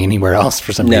find something anywhere else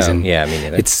for some reason. Yeah, me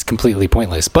neither. It's completely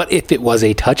pointless. But if it was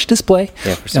a touch display,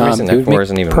 for some reason F4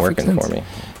 isn't even working for me.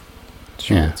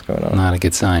 Sure, what's going on. Not a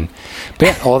good sign. But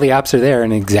yeah, all the apps are there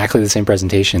in exactly the same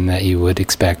presentation that you would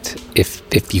expect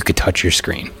if you could touch your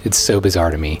screen. It's so bizarre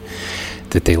to me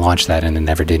that they launched that and then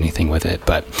never did anything with it.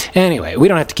 But anyway, we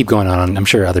don't have to keep going on. I'm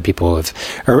sure other people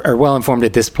are well informed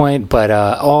at this point. But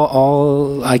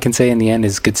all I can say in the end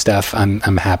is good stuff.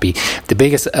 I'm happy. The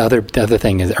biggest other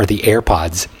thing are the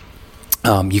AirPods.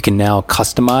 You can now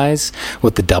customize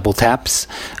what the double taps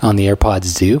on the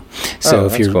AirPods do. So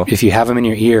if you have them in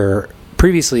your ear,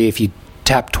 previously if you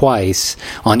tap twice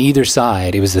on either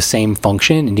side, it was the same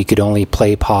function, and you could only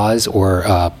play, pause,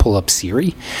 or pull up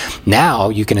Siri. Now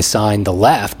you can assign the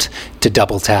left to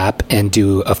double tap and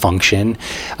do a function,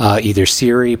 either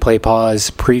Siri, play, pause,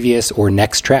 previous, or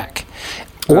next track.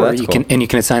 Or you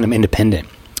can assign them independent.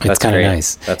 It's kind of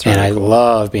nice. That's really cool. I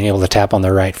love being able to tap on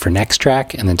the right for next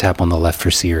track and then tap on the left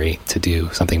for Siri to do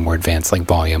something more advanced like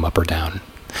volume up or down.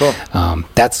 Cool.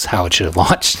 That's how it should have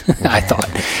launched, I thought.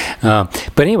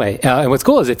 But anyway, and what's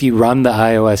cool is if you run the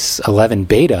iOS 11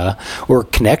 beta or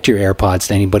connect your AirPods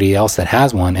to anybody else that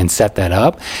has one and set that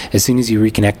up, as soon as you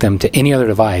reconnect them to any other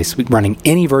device running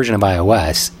any version of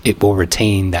iOS, it will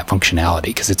retain that functionality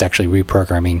because it's actually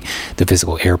reprogramming the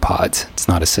physical AirPods. It's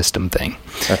not a system thing.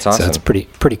 That's awesome. So it's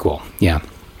pretty cool. Yeah.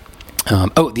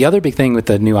 The other big thing with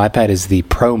the new iPad is the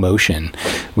Pro Motion,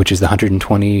 which is the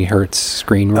 120 hertz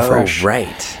screen refresh. Oh,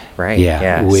 right.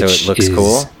 Yeah. So it looks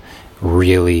cool.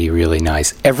 Really, really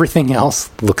nice. Everything else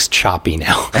looks choppy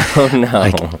now. Oh no!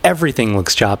 Like everything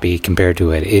looks choppy compared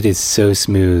to it. It is so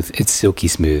smooth. It's silky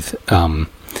smooth.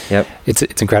 Yep.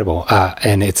 It's incredible,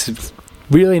 and it's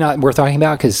really not worth talking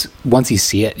about because once you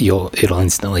see it, it'll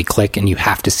instantly click, and you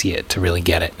have to see it to really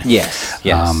get it. Yes.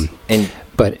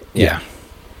 But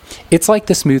it's like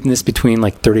the smoothness between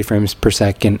like 30 frames per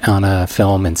second on a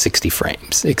film and 60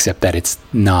 frames, except that it's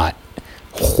not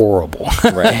horrible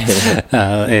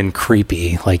and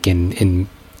creepy like in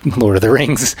Lord of the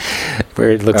Rings,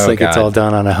 where it looks it's all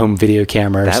done on a home video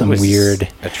camera or some weird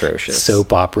atrocious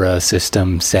soap opera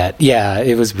system set. Yeah,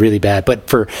 it was really bad. But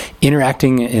for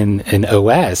interacting in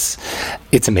OS,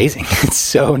 it's amazing. It's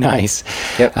so nice.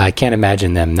 Yep. I can't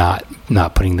imagine them not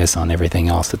putting this on everything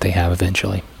else that they have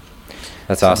eventually.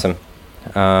 That's awesome.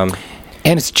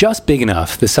 And it's just big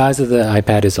enough. The size of the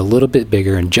iPad is a little bit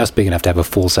bigger and just big enough to have a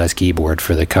full-size keyboard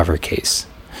for the cover case,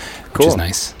 which is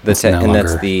nice. That's the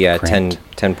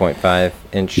 10.5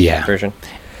 inch version?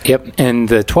 Yep, and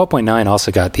the 12.9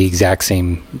 also got the exact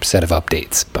same set of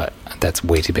updates, but that's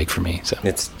way too big for me. So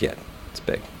it's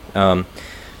big.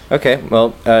 Okay,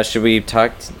 well, should we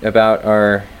talk about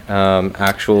our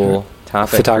actual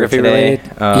topic photography for today?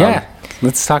 Related?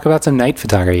 Let's talk about some night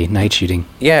photography, night shooting.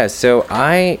 Yeah, so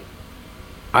I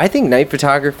think night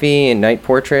photography and night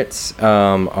portraits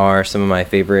are some of my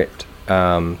favorite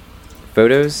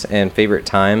photos and favorite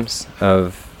times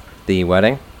of the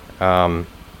wedding.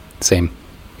 Same.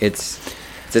 It's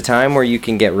a time where you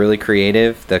can get really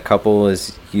creative. The couple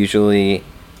is usually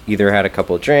either had a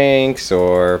couple of drinks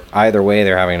or either way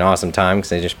they're having an awesome time because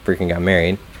they just freaking got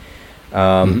married.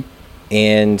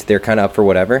 And they're kind of up for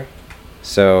whatever.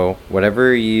 So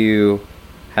whatever you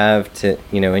have to,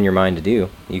 in your mind to do,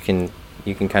 you can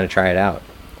kind of try it out.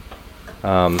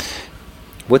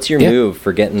 What's your move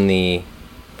for getting the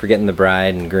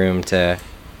bride and groom to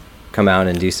come out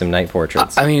and do some night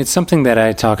portraits? I mean, it's something that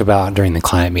I talk about during the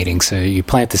client meeting. So you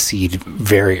plant the seed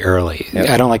very early. Yep.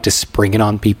 I don't like to spring it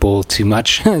on people too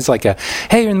much. It's like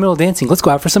hey, you're in the middle of dancing. Let's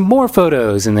go out for some more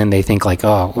photos. And then they think like,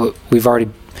 oh, we've already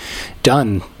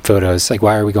done photos. Like,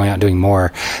 why are we going out and doing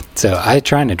more? So I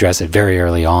try and address it very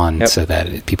early on so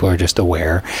that people are just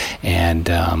aware and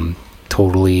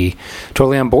totally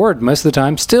on board most of the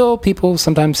time. Still, people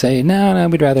sometimes say, no,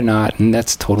 we'd rather not, and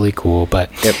that's totally cool.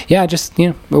 But just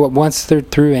once they're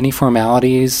through any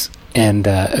formalities and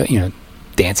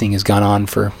dancing has gone on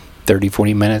for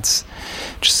 30-40 minutes,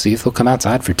 just see if they'll come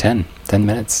outside for 10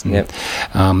 minutes. And,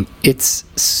 it's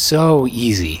so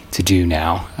easy to do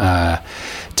now,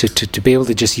 to be able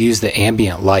to just use the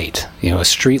ambient light, a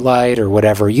street light or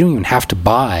whatever. You don't even have to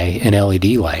buy an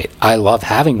LED light. I love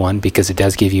having one because it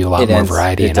does give you a lot more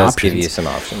variety and options. It does give you some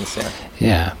options,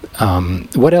 yeah.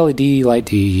 What LED light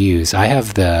do you use? I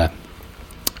have the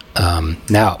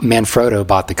Now Manfrotto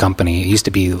bought the company. It used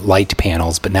to be Light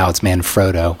Panels, but now it's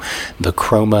Manfrotto. The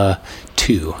Chroma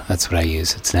 2. That's what I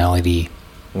use. It's an LED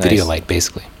video light,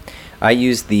 basically. I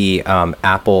use the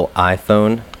Apple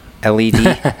iPhone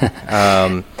LED.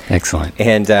 Excellent.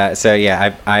 And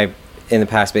I in the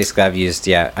past, basically,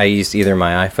 I used either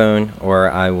my iPhone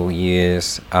or I will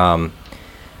use like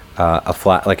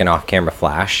an off-camera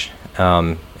flash,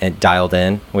 and dialed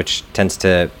in, which tends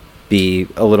to be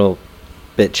a little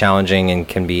bit challenging and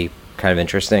can be kind of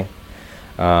interesting.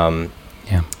 So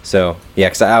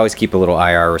because I always keep a little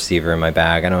IR receiver in my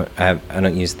bag. I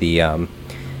don't use the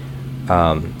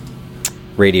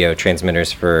radio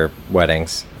transmitters for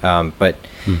weddings, but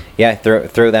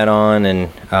throw that on, and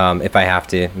if I have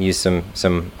to use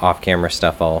some off-camera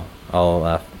stuff,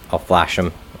 I'll flash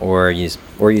them or use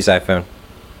iPhone.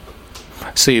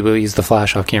 So you will use the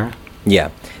flash off camera? Yeah,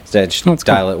 so just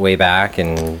dial it way back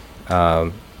and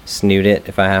snoot it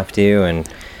if I have to, and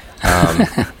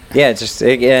it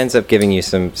ends up giving you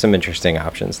some interesting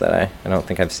options that I don't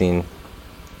think I've seen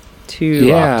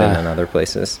too often in other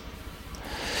places.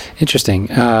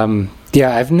 Interesting.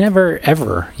 I've never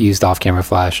ever used off-camera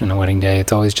flash on a wedding day.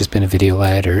 It's always just been a video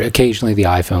light or occasionally the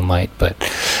iPhone light, but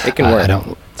it can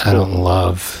work. I don't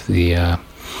love the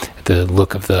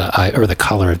look of the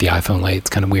color of the iPhone light. It's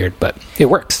kind of weird, but it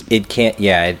works. It can't.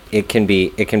 Yeah, it can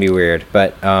be weird,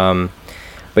 but no,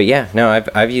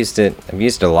 I've used it. I've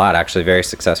used it a lot, actually, very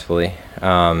successfully.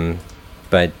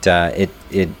 But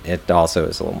it also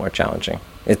is a little more challenging.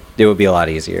 It would be a lot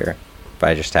easier if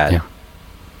I just had a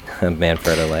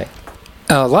Manfrotto light.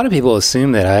 A lot of people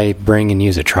assume that I bring and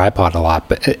use a tripod a lot,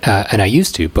 but and I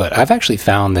used to, but I've actually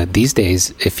found that these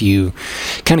days, if you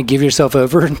kind of give yourself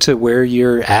over to where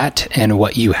you're at and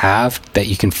what you have that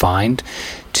you can find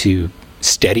to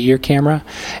steady your camera,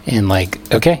 and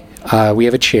we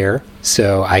have a chair,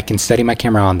 so I can steady my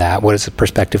camera on that. What does the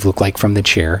perspective look like from the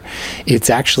chair? It's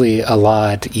actually a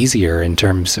lot easier in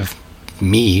terms of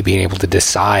me being able to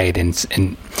decide and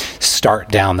start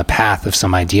down the path of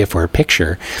some idea for a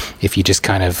picture. If you just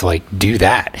kind of do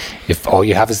that, if all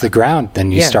you have is the ground,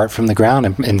 then you start from the ground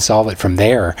and solve it from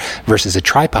there, versus a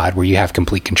tripod where you have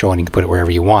complete control and you can put it wherever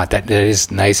you want. That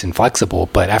is nice and flexible,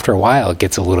 but after a while it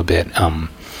gets a little bit it can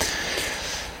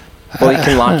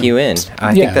lock you in.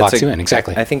 Locks you in,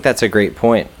 exactly. I think that's a great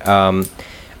point. I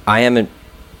haven't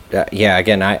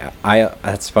I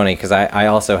that's funny because I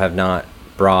also have not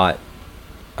brought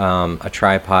a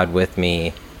tripod with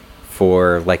me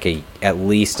for at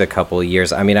least a couple of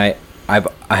years. I mean, I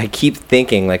keep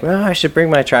thinking I should bring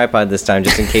my tripod this time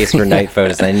just in case for night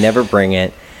photos. And I never bring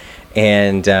it,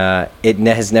 and it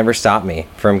has never stopped me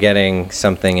from getting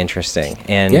something interesting.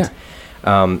 And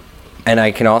and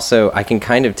I can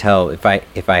kind of tell if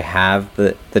I have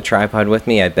the tripod with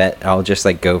me, I bet I'll just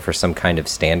go for some kind of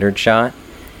standard shot.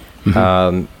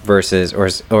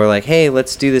 Versus hey,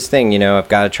 let's do this thing, I've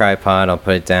got a tripod, I'll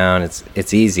put it down,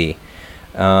 it's easy.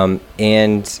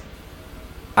 And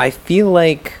I feel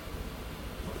like,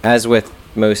 as with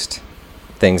most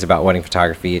things about wedding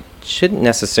photography, it shouldn't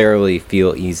necessarily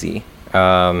feel easy.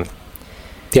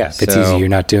 If it's easy, you're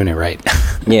not doing it right.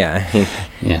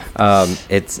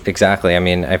 It's exactly,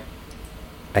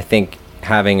 I think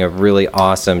having a really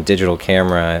awesome digital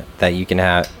camera that you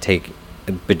can take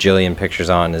a bajillion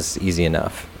pictures on is easy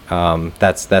enough.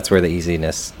 That's where the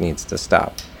easiness needs to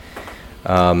stop.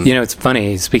 It's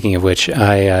funny, speaking of which,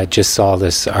 I just saw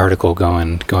this article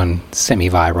going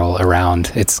semi-viral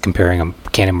around. It's comparing a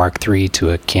Canon Mark III to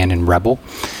a Canon Rebel.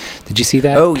 Did you see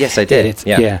that? Oh, yes, I did.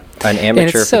 An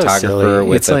amateur photographer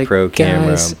with a pro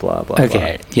camera, blah, blah,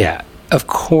 blah. Yeah. Of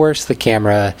course, the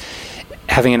camera,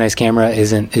 having a nice camera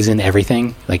isn't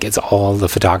everything. It's all the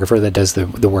photographer that does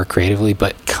the work creatively.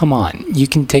 But come on, you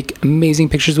can take amazing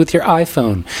pictures with your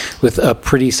iPhone with a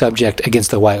pretty subject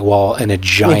against the white wall and a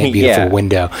giant, beautiful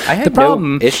window. The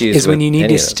problem is when you need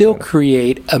to still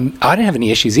create. I didn't have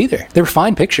any issues either. They were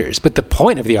fine pictures, but the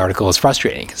point of the article is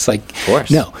frustrating. It's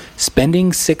no,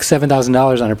 spending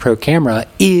 $6,000-$7,000 on a pro camera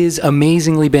is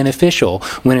amazingly beneficial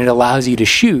when it allows you to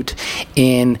shoot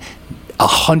in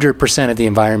 100% of the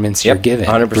environments you're given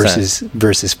 100%.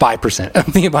 versus 5%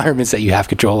 of the environments that you have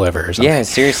control over or something. Yeah,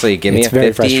 seriously, give me a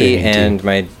 50 and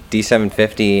my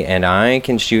D750 and I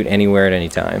can shoot anywhere at any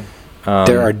time.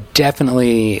 There are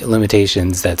definitely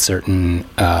limitations that certain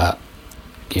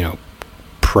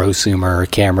prosumer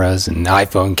cameras and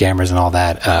iPhone cameras and all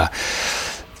that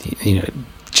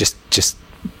just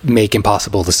make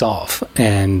impossible to solve.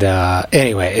 And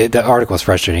anyway, the article is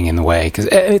frustrating in the way, because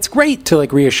it's great to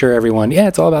reassure everyone,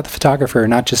 it's all about the photographer,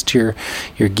 not just your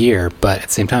gear, but at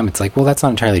the same time it's well, that's not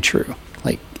entirely true.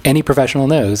 any professional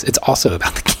knows, it's also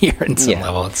about the gear in some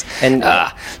level.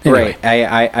 Anyway. Right,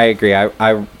 I agree.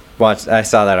 I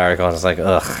saw that article and I was like,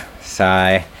 ugh,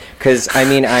 sigh. Because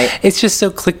it's just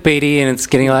so clickbaity and it's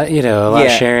getting a lot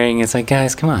of sharing. It's like,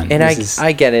 guys, come on. And I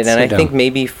get it, and I think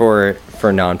maybe for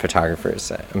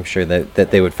non-photographers, I'm sure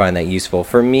that they would find that useful.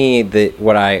 For me,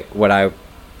 what I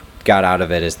got out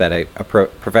of it is that a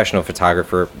professional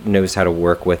photographer knows how to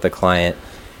work with a client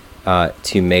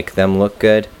to make them look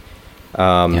good,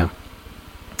 and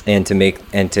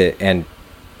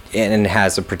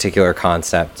has a particular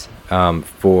concept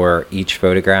for each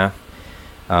photograph.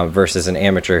 Versus an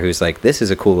amateur who's like, this is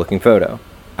a cool looking photo.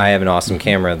 I have an awesome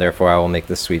camera, therefore I will make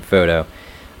this sweet photo.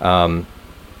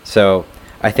 So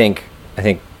I think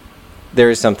there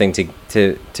is something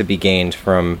to be gained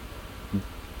from,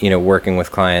 working with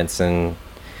clients and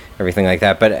everything like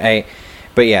that. But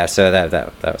yeah, so that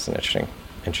was an interesting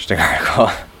article.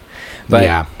 But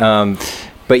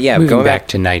yeah, going back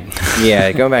to night.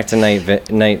 Going back to night.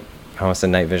 I almost said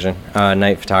night vision.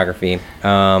 Night photography.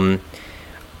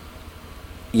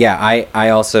 I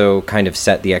also kind of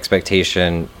set the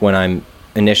expectation when I'm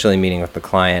initially meeting with the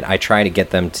client. I try to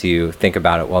get them to think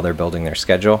about it while they're building their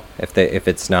schedule, if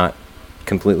it's not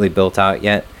completely built out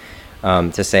yet.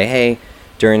 To say, hey,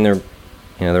 during the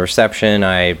reception,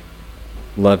 I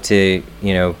love to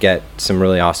get some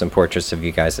really awesome portraits of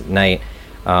you guys at night.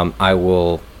 I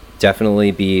will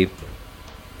definitely be,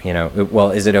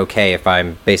 is it okay if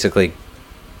I'm basically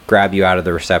grab you out of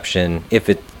the reception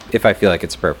if I feel like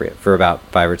it's appropriate for about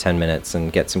 5 or 10 minutes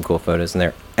and get some cool photos in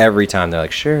there? Every time they're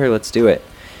like, sure, let's do it.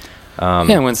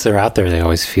 Once they're out there, they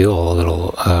always feel a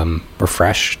little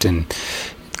refreshed and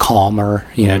calmer,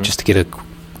 just to get a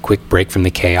quick break from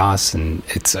the chaos. And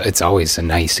it's always a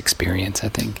nice experience, I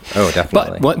think. Oh,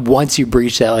 definitely. But once you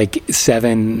breach that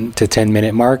 7 to 10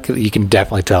 minute mark, you can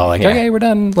definitely tell okay, we're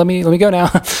done. Let me go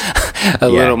now. a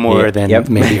little more than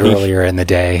maybe earlier in the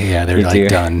day. Yeah, they're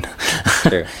done.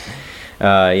 True.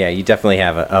 You definitely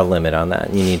have a limit on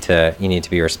that. You need to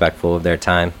be respectful of their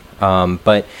time.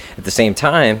 But at the same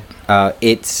time,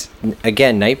 it's,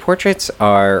 again, night portraits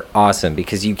are awesome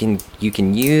because you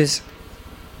can use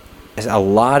a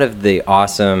lot of the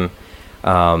awesome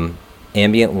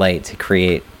ambient light to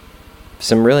create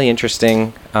some really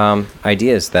interesting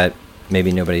ideas that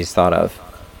maybe nobody's thought of.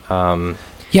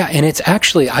 And it's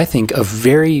actually, I think, a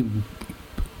very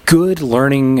good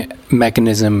learning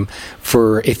mechanism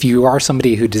for if you are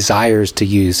somebody who desires to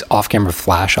use off-camera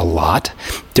flash a lot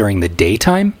during the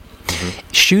daytime.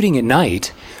 Shooting at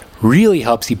night really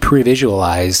helps you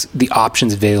pre-visualize the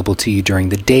options available to you during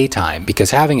the daytime,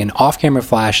 because having an off-camera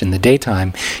flash in the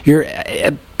daytime, you're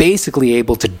basically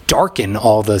able to darken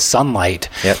all the sunlight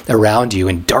around you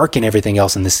and darken everything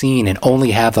else in the scene and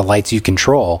only have the lights you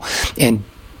control. And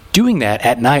doing that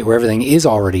at night where everything is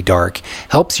already dark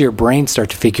helps your brain start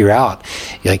to figure out,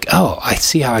 like, oh, I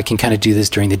see how I can kind of do this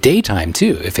during the daytime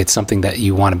too, if it's something that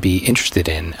you want to be interested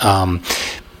in.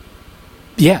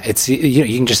 It's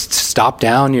you can just stop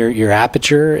down your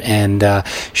aperture and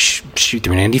shoot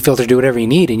through an ND filter, do whatever you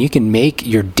need, and you can make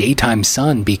your daytime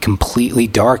sun be completely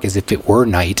dark as if it were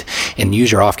night, and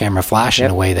use your off-camera flash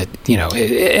in a way that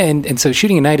and so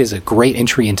shooting at night is a great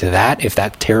entry into that, if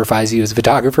that terrifies you as a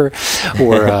photographer,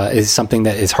 or is something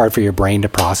that is hard for your brain to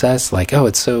process. Like, oh,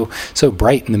 it's so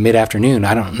bright in the mid-afternoon,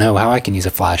 I don't know how I can use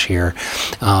a flash here.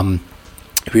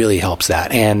 It really helps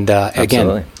that, and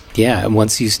again. Yeah, and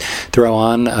once you throw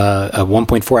on a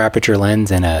 1.4 aperture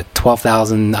lens and a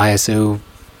 12,000 ISO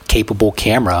capable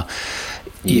camera,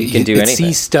 you can do anything. It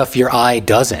sees stuff your eye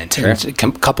doesn't. Sure.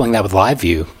 And coupling that with live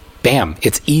view, bam,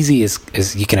 it's easy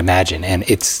as you can imagine. And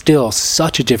it's still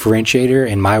such a differentiator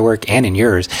in my work and in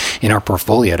yours, in our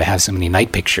portfolio, to have so many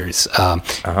night pictures.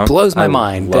 Blows my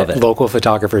mind that local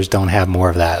photographers don't have more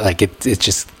of that. Like, it's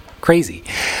just crazy,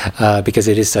 because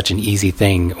it is such an easy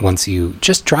thing once you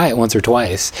just try it once or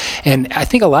twice. And I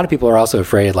think a lot of people are also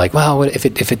afraid, like, well, what if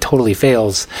it totally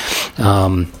fails?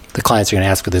 The clients are going to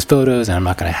ask for those photos and I'm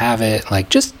not going to have it. Like,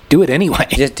 just do it anyway.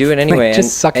 Just do it anyway. Like,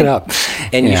 just suck it up.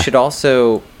 And you should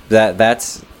also,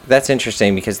 that's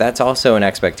interesting, because that's also an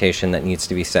expectation that needs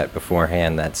to be set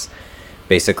beforehand. That's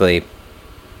basically,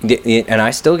 and I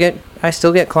still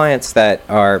get clients that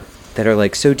are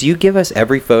like, so do you give us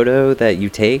every photo that you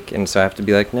take? And so I have to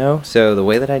be like, no. So the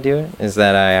way that I do it is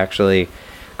that I actually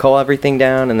cull everything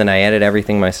down and then I edit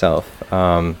everything myself.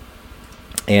 And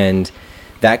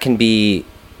that can be,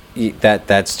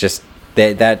 that's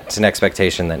an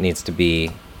expectation that needs to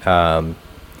be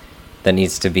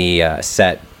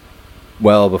set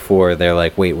well before they're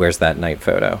like, wait, where's that night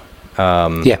photo?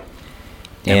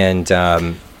 And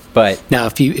But now,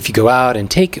 if you go out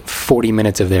and take 40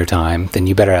 minutes of their time, then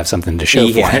you better have something to show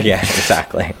for it. Yeah,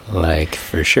 exactly. Like,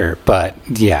 for sure. But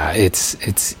yeah, it's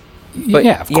But,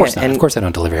 yeah, of course yeah, not. Of course, I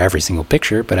don't deliver every single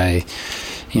picture, but I,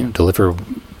 deliver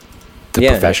the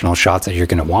professional shots that you're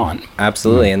going to want.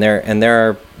 Absolutely, and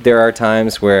there are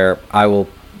times where I will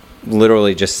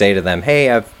literally just say to them, "Hey,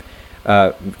 I've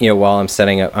while I'm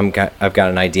setting up, I've got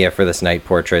an idea for this night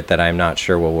portrait that I'm not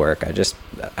sure will work." I just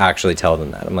actually tell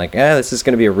them that. I'm like, this is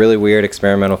going to be a really weird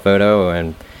experimental photo,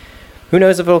 and who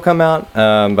knows if it'll come out,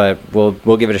 but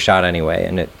we'll give it a shot anyway.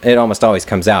 And it almost always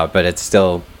comes out, but it's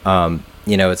still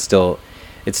it's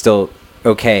still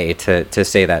okay to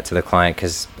say that to the client,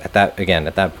 because at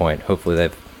that point, hopefully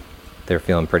they're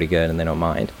feeling pretty good and they don't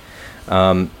mind.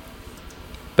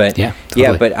 But yeah,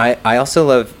 totally. but I also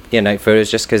love night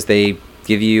photos just because they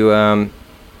give you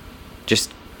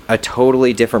just a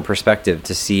totally different perspective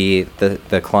to see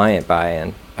the client by,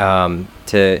 and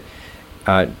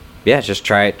just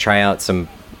try out some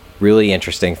really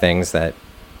interesting things that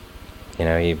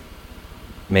you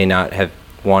may not have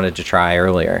wanted to try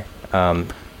earlier.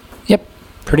 Yep,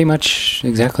 pretty much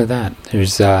exactly that.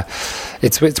 There's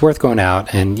it's worth going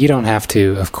out, and you don't have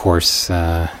to, of course,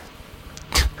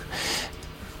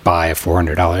 buy a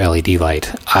 $400 LED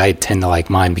light. I tend to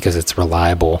like mine because it's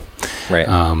reliable. Right.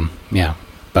 Yeah.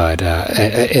 But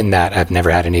in that, I've never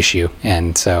had an issue,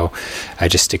 and so I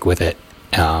just stick with it.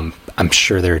 I'm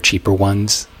sure there are cheaper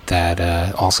ones that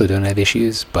also don't have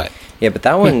issues, but but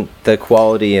that one, the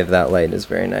quality of that light is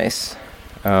very nice.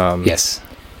 Yes.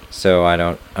 So I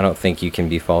don't think you can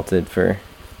be faulted for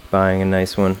buying a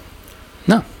nice one.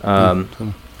 No.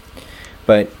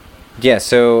 But yeah,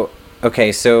 so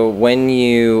when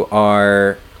you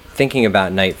are thinking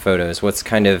about night photos, what's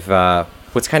kind of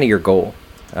your goal?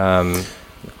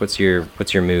 What's your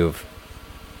move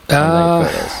on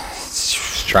night photos?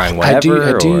 Trying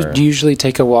whatever. I do usually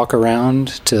take a walk around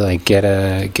to like get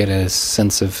a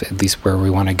sense of at least where we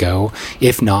want to go.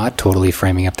 If not, totally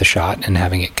framing up the shot and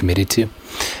having it committed to.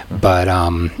 But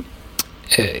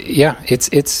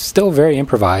it's still very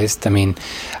improvised. I mean,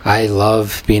 I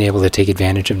love being able to take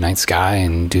advantage of night sky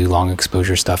and do long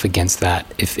exposure stuff against that,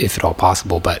 if at all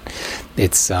possible. But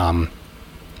it's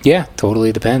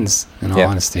totally depends, in all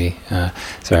honesty.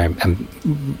 Sorry, I'm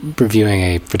reviewing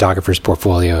a photographer's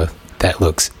portfolio that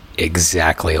looks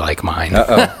exactly like mine.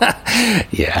 Uh-oh.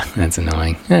 Yeah, that's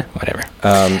annoying. Whatever.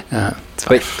 It's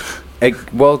fine.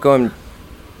 Well, going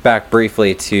back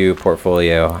briefly to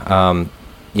portfolio,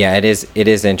 it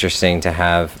is interesting to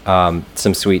have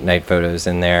some sweet night photos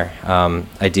in there.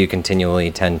 I do continually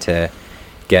tend to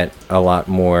get a lot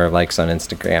more likes on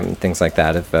Instagram and things like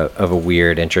that of a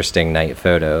weird, interesting night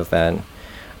photo than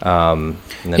and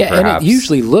it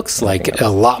usually looks like a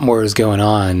lot more is going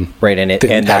on, right? And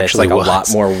that it's like a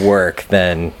lot more work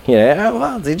than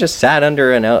they just sat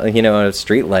under a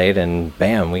street light and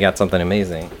bam, we got something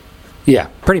amazing. Yeah,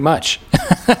 pretty much.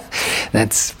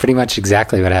 That's pretty much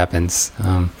exactly what happens.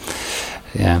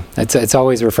 It's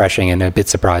always refreshing and a bit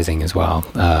surprising as well.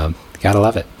 Gotta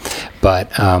love it.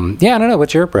 But I don't know.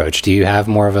 What's your approach? Do you have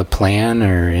more of a plan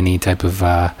or any type of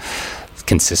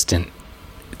consistent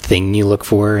thing you look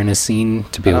for in a scene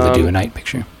to be able to do a night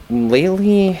picture?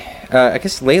 Lately, I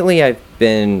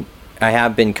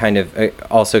have been kind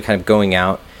of going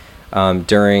out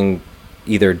during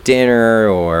either dinner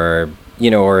or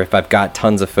if I've got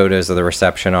tons of photos of the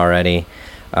reception already,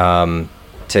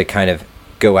 to kind of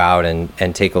go out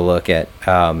and take a look at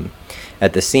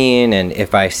the scene. And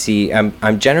if I see,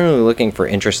 I'm generally looking for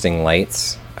interesting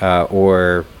lights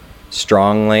or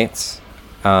strong lights.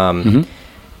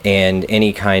 And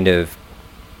any kind of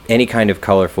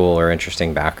colorful or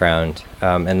interesting background,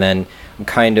 and then I'm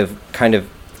kind of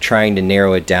trying to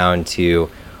narrow it down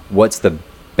to what's the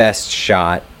best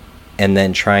shot, and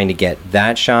then trying to get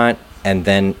that shot, and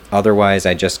then otherwise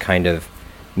I just kind of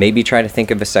maybe try to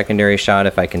think of a secondary shot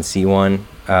if I can see one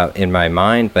in my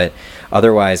mind, but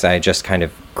otherwise I just kind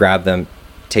of grab them,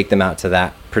 take them out to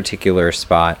that particular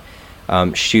spot,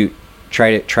 shoot.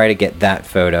 Try to get that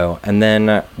photo, and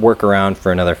then work around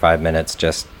for another 5 minutes,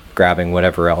 just grabbing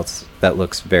whatever else that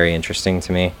looks very interesting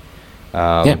to me.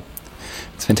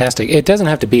 It's fantastic. It doesn't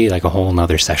have to be like a whole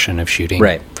nother session of shooting,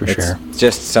 right? For sure. It's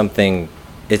just something.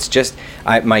 It's just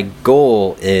my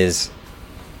goal is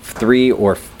 3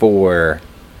 or 4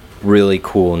 really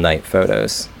cool night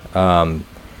photos. And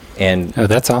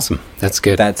that's awesome. That's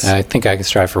good. I think I can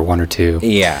strive for 1 or 2.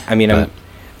 Yeah, I mean,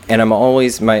 I'm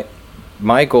always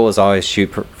my goal is always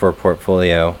shoot for a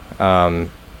portfolio,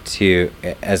 to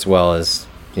as well as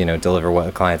deliver what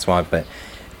the clients want. But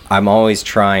I'm always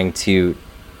trying to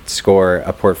score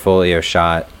a portfolio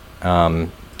shot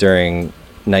during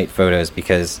night photos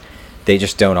because they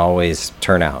just don't always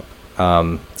turn out.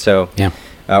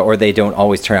 Or they don't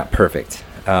always turn out perfect.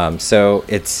 So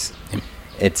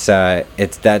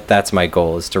that's my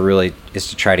goal is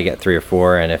to try to get 3 or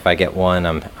 4, and if I get 1,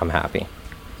 I'm happy.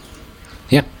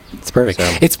 Yeah, it's perfect.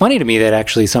 So, it's funny to me that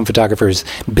actually some photographers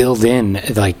build in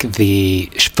like the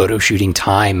photo shooting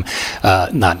time,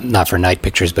 not for night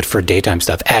pictures, but for daytime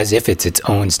stuff, as if it's its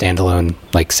own standalone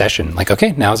like session. Like,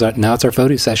 okay, now it's our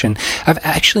photo session. I've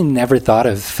actually never thought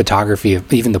of photography,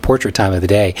 of even the portrait time of the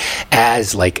day,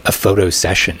 as like a photo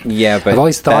session. Yeah, but I've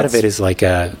always thought of it as like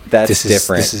a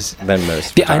different than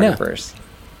most photographers.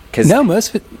 No,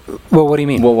 well, what do you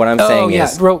mean? Well, what I'm saying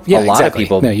is a lot of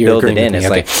people build it in. It's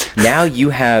like, now you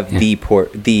have the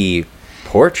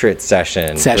portrait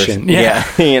session.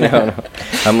 You know,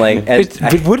 I'm like...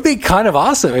 It would be kind of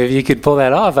awesome if you could pull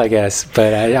that off, I guess.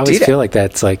 But I always feel like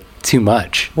that's like too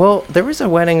much. Well, there was a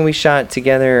wedding we shot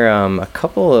together a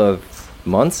couple of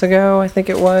months ago, I think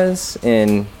it was,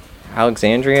 in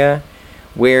Alexandria,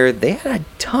 where they had a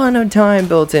ton of time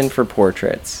built in for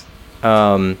portraits.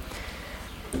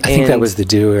 I think that was the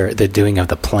doing of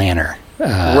the planner.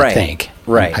 Right.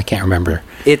 I can't remember.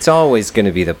 It's always going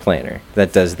to be the planner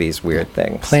that does these weird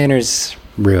things. Planners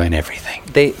ruin everything.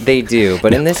 They do,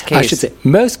 but in this case, I should say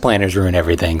most planners ruin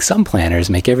everything. Some planners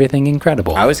make everything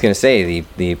incredible. I was going to say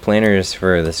the planners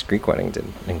for this Greek wedding did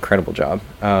an incredible job.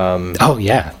 Oh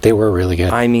yeah, they were really good.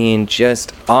 I mean,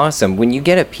 just awesome. When you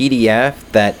get a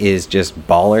PDF that is just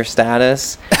baller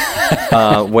status,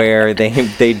 where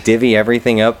they divvy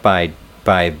everything up by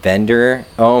vendor,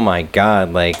 oh my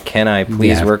god, like, can I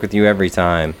please work with you every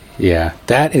time? Yeah,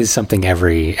 that is something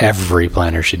every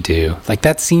planner should do. Like,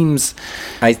 that seems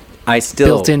I still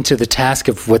built into the task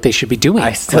of what they should be doing.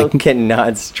 I still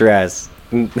cannot stress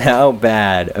how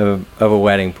bad of a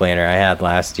wedding planner I had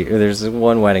last year. There's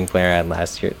one wedding planner I had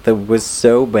last year that was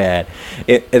so bad.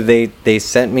 They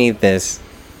sent me this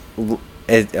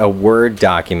a Word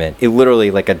document, it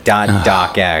literally like a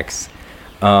 .docx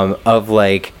of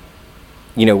like,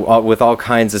 you know, with all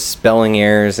kinds of spelling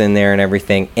errors in there and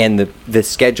everything, and the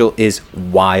schedule is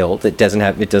wild. It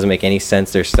doesn't make any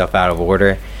sense. There's stuff out of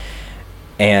order,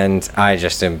 and I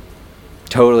just am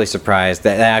totally surprised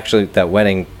that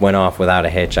wedding went off without a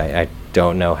hitch. I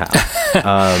don't know how.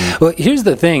 Well, here's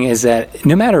the thing: is that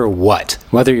no matter what,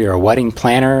 whether you're a wedding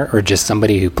planner or just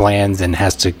somebody who plans and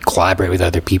has to collaborate with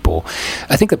other people,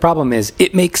 I think the problem is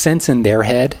it makes sense in their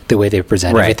head the way they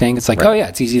present everything. It's like, oh yeah,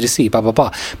 it's easy to see, blah blah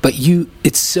blah. But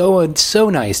it's so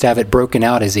nice to have it broken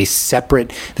out as a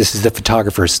separate. This is the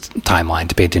photographer's timeline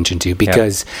to pay attention to,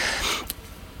 because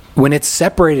when it's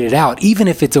separated out, even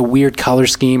if it's a weird color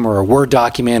scheme or a Word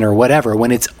document or whatever, when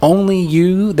it's only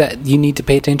you that you need to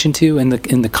pay attention to in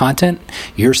the content,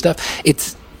 your stuff,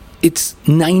 it's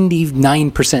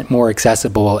 99% more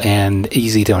accessible and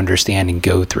easy to understand and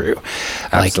go through.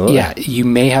 Absolutely. Like, yeah, you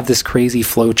may have this crazy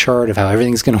flow chart of how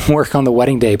everything's going to work on the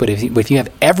wedding day, but if you have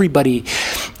everybody,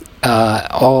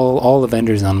 all the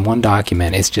vendors on one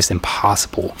document, it's just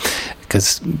impossible.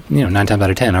 Because, 9 times out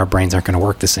of 10, our brains aren't going to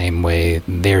work the same way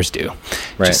theirs do.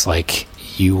 Right. Just like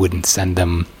you wouldn't send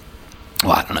them.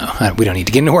 Well, I don't know. We don't need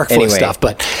to get into workflow stuff,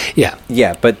 but yeah.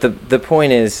 Yeah, but the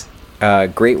point is,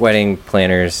 great wedding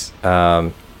planners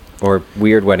or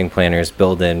weird wedding planners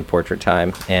build in portrait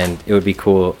time, and it would be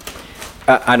cool.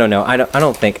 I don't know. I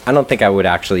don't think I would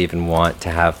actually even want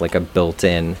to have like a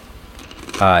built-in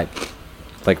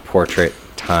like portrait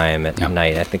time at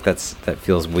night. I think that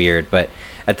feels weird, but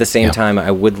at the same time, I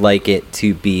would like it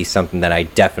to be something that I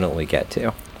definitely get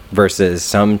to, versus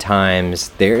sometimes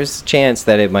there's a chance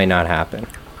that it might not happen.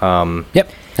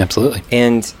 Yep, absolutely.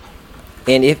 And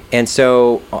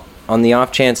so on the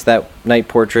off chance that night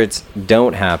portraits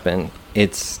don't happen,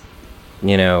 it's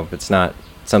not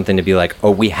something to be like,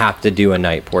 oh, we have to do a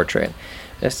night portrait.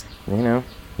 Just, you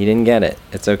didn't get it.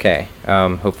 It's okay.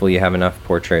 Hopefully you have enough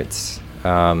portraits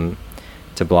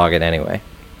to blog it anyway.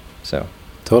 So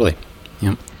totally.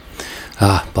 Yep.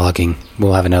 Blogging.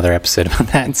 We'll have another episode about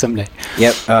that someday.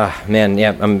 Yep. Man.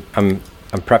 Yep. I'm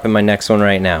prepping my next one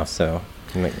right now, so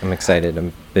I'm excited.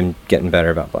 I've been getting better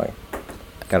about blogging.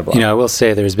 Got a blog. I will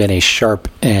say there's been a sharp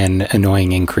and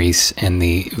annoying increase in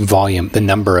the volume, the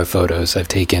number of photos I've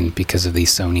taken because of the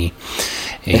Sony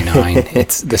A9.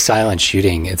 It's the silent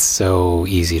shooting. It's so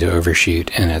easy to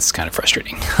overshoot, and it's kind of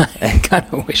frustrating. I kind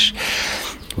of wish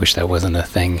that wasn't a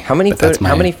thing. How many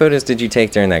photos did you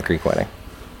take during that Greek wedding?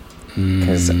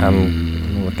 Because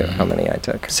I'm looking at how many I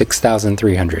took.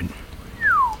 6,300.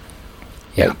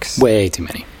 Yeah, Yikes. Way too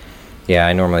many. Yeah,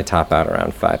 I normally top out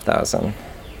around 5,000.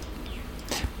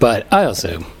 But I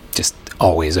also just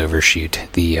always overshoot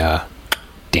the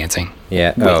dancing.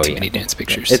 Yeah. Way too many dance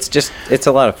pictures. It's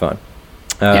a lot of fun.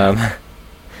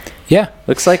 Yeah.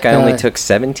 Looks like I only took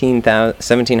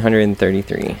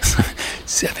 1,733.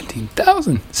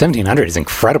 17,000. 1,700 is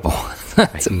incredible.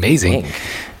 That's amazing.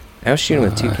 I was shooting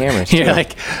with 2 cameras. You're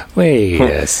like, wait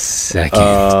a second.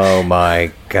 Oh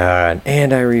my god!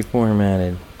 And I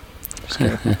reformatted. Just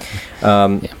kidding.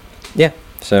 Yeah.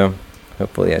 So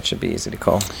hopefully that should be easy to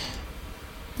call.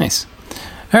 Nice.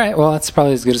 All right. Well, that's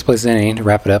probably as good a place as any to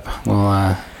wrap it up.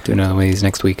 We'll do another one of these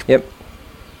next week. Yep.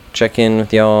 Check in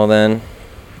with y'all then.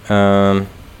 Well,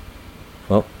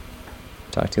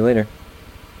 talk to you later.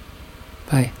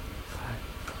 Bye.